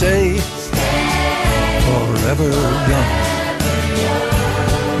you stay forever young.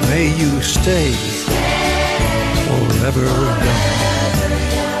 May you stay forever young.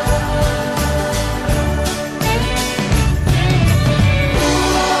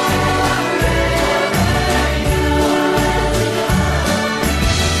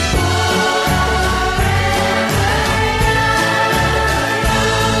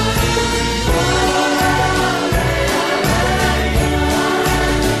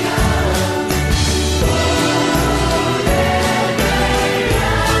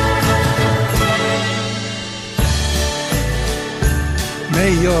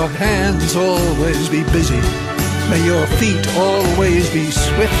 May your hands always be busy. May your feet always be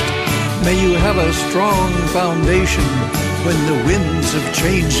swift. May you have a strong foundation when the winds of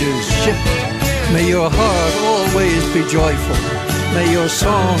changes shift. May your heart always be joyful. May your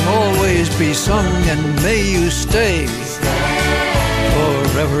song always be sung, and may you stay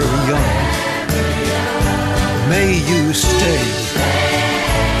forever young. May you stay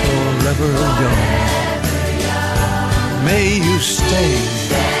forever young. May you stay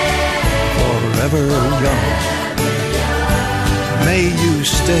forever young. May you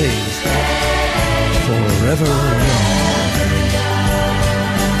stay forever young.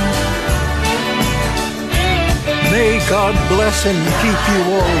 May God bless and keep you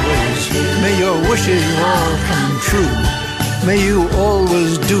always. May your wishes all come true. May you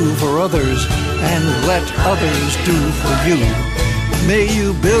always do for others and let others do for you. May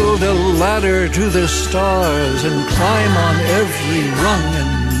you build a ladder to the stars and climb on every rung,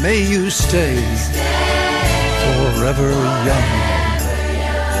 and may you stay forever young.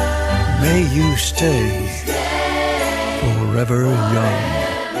 May you stay forever young.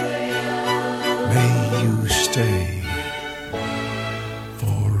 May you stay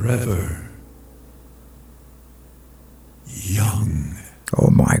forever young.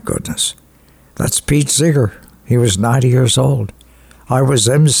 Oh my goodness. That's Pete Seeger. He was 90 years old. I was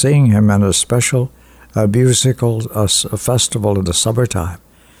emceeing him in a special musical festival in the summertime.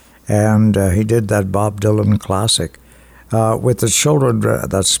 And he did that Bob Dylan classic. With the children,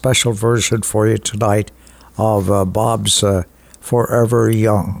 that special version for you tonight of Bob's Forever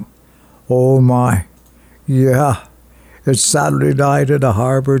Young. Oh my. Yeah. It's Saturday night in a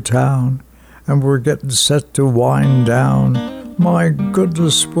harbor town, and we're getting set to wind down. My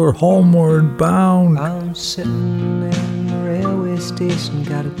goodness, we're homeward bound. I'm sitting in the railway station,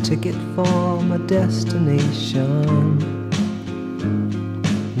 got a ticket for my destination.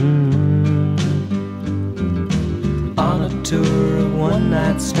 On a tour of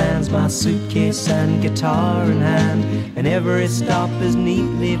one-night stands, my suitcase and guitar in hand, and every stop is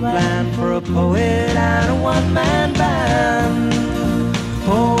neatly planned for a poet and a one-man band.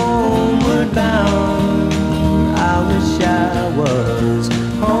 Homeward bound, I wish I was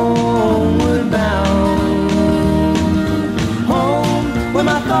homeward bound. Home, where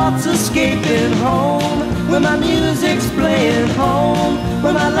my thoughts escaping, home, where my music's playing, home,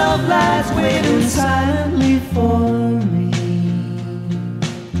 where my love lies waiting silently for me.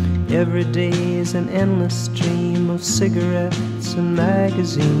 Every day is an endless stream of cigarettes and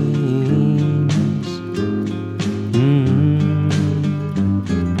magazines.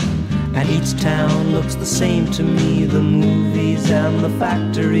 And each town looks the same to me, the movies and the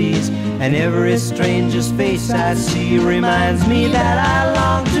factories, and every stranger's face I see reminds me that I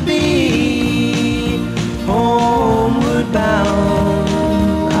long to be homeward bound.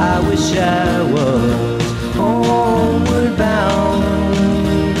 I wish I was homeward bound.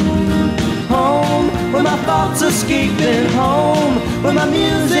 Home, where my thoughts escaping, home, where my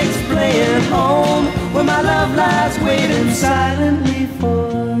music's playing, home, where my love lies waiting silently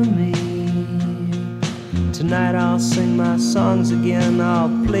for me. Tonight I'll sing my songs again, I'll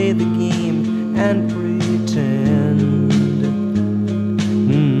play the game and pretend.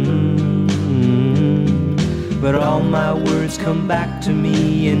 But all my words come back to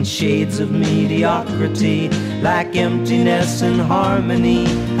me in shades of mediocrity, like emptiness and harmony.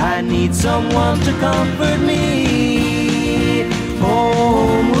 I need someone to comfort me.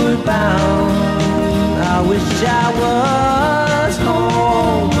 Homeward bound, I wish I was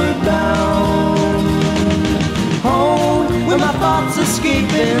homeward bound. Home, where my thoughts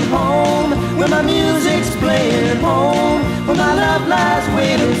escaping, home, where my music's playing, home, where my love lies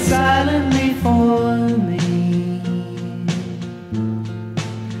waiting silently for me.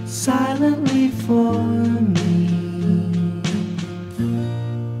 Silently for me.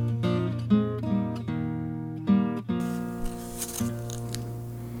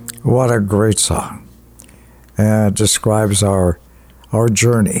 What a great song. It describes our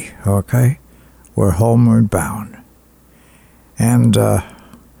journey, okay? We're homeward bound. And,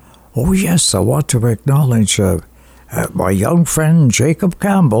 oh yes, I want to acknowledge my young friend Jacob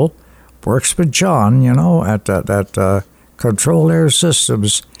Campbell works with John, you know, at Control Air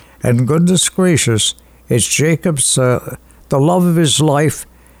Systems. And goodness gracious, it's Jacob's, the love of his life.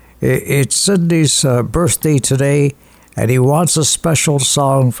 It's Sydney's birthday today, and he wants a special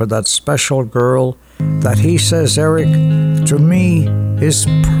song for that special girl that he says, Eric, to me is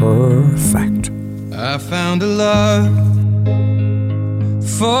perfect. I found a love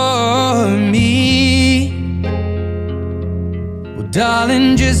for me. Well,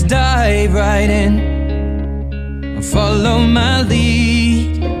 darling, just dive right in and follow my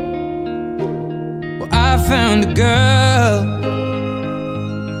lead. I found a girl,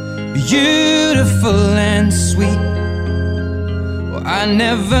 beautiful and sweet. Well, I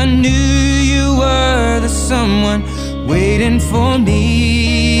never knew you were the someone waiting for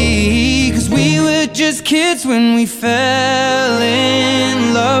me. 'Cause we were just kids when we fell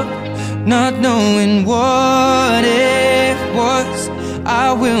in love, not knowing what it was.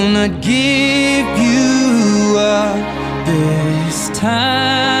 I will not give you up this time.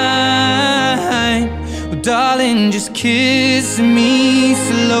 Darling, just kiss me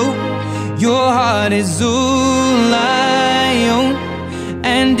slow. Your heart is all I own,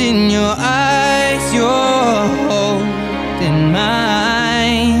 and in your eyes you're holding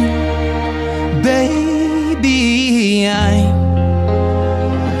mine. Baby, I'm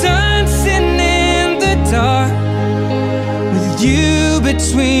dancing in the dark with you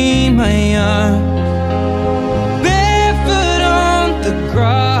between my arms, barefoot on the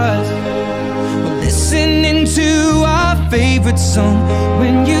grass, listening to our favorite song.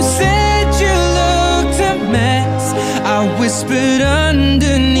 When you said you looked a mess, I whispered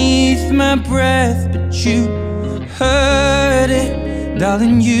underneath my breath, but you heard it.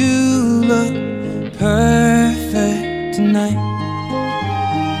 Darling, you look perfect tonight.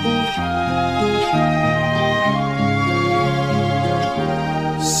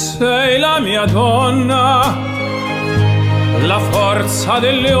 Sei la mia donna, la forza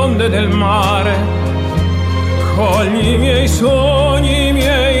delle onde del mare. Cogli i miei sogni, i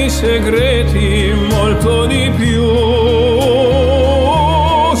miei segreti, molto di più.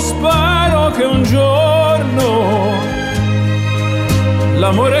 Spero che un giorno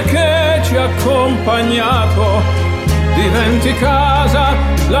l'amore che ci ha accompagnato, diventi casa,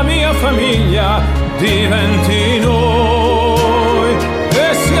 la mia famiglia, diventi noi,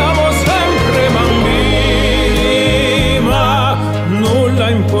 e siamo sempre bambini, ma nulla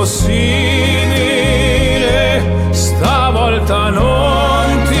impossibile, stavolta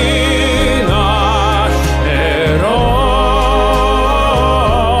non ti lascerò,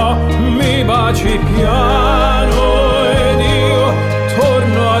 mi baci piano ed io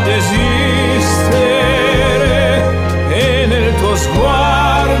torno ad esistere e nel tuo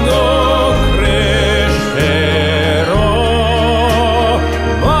sguardo crescerò,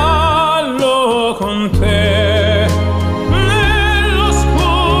 ballo con te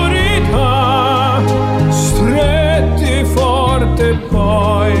nell'oscurità, stretti forte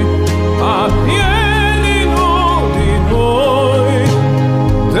poi a piedi nudi noi,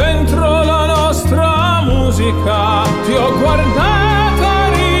 dentro la nostra musica ti ho guardata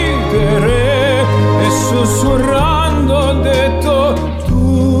ridere e sussurrando ho detto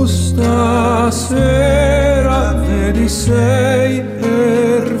tu stasera vedi sei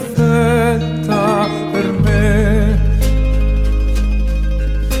perfetta per me.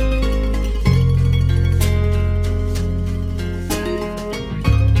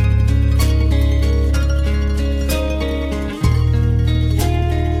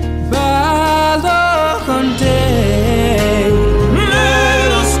 Ballo con te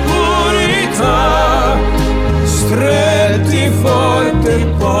nell'oscurità, stretti forte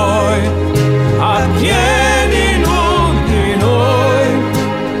poi a piedi nudi noi,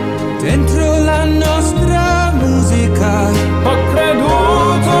 dentro la nostra musica ho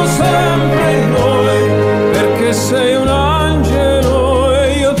creduto sempre in noi, perché sei un angelo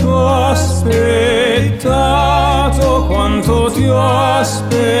e io ti ho aspettato, quanto ti ho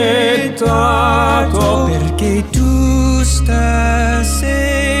aspettato, perché tu stasera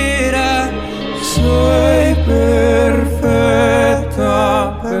sei perfetta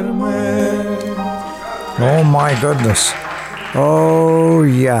per me. Oh my goodness. Oh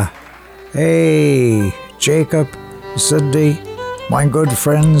yeah. Hey, Jacob, Cindy, my good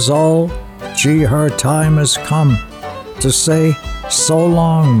friends all, gee, her time has come to say so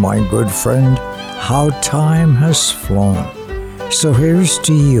long, my good friend, how time has flown. So here's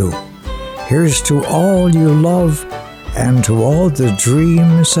to you. Here's to all you love and to all the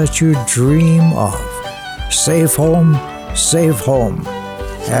dreams that you dream of. Safe home,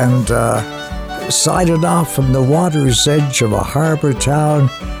 and sighted off from the water's edge of a harbor town.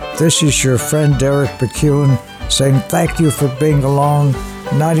 This is your friend Derek MacEwen saying thank you for being along.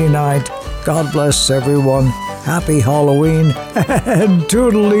 Nighty night. God bless everyone. Happy Halloween and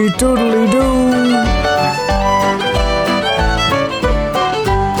toodly toodly doo.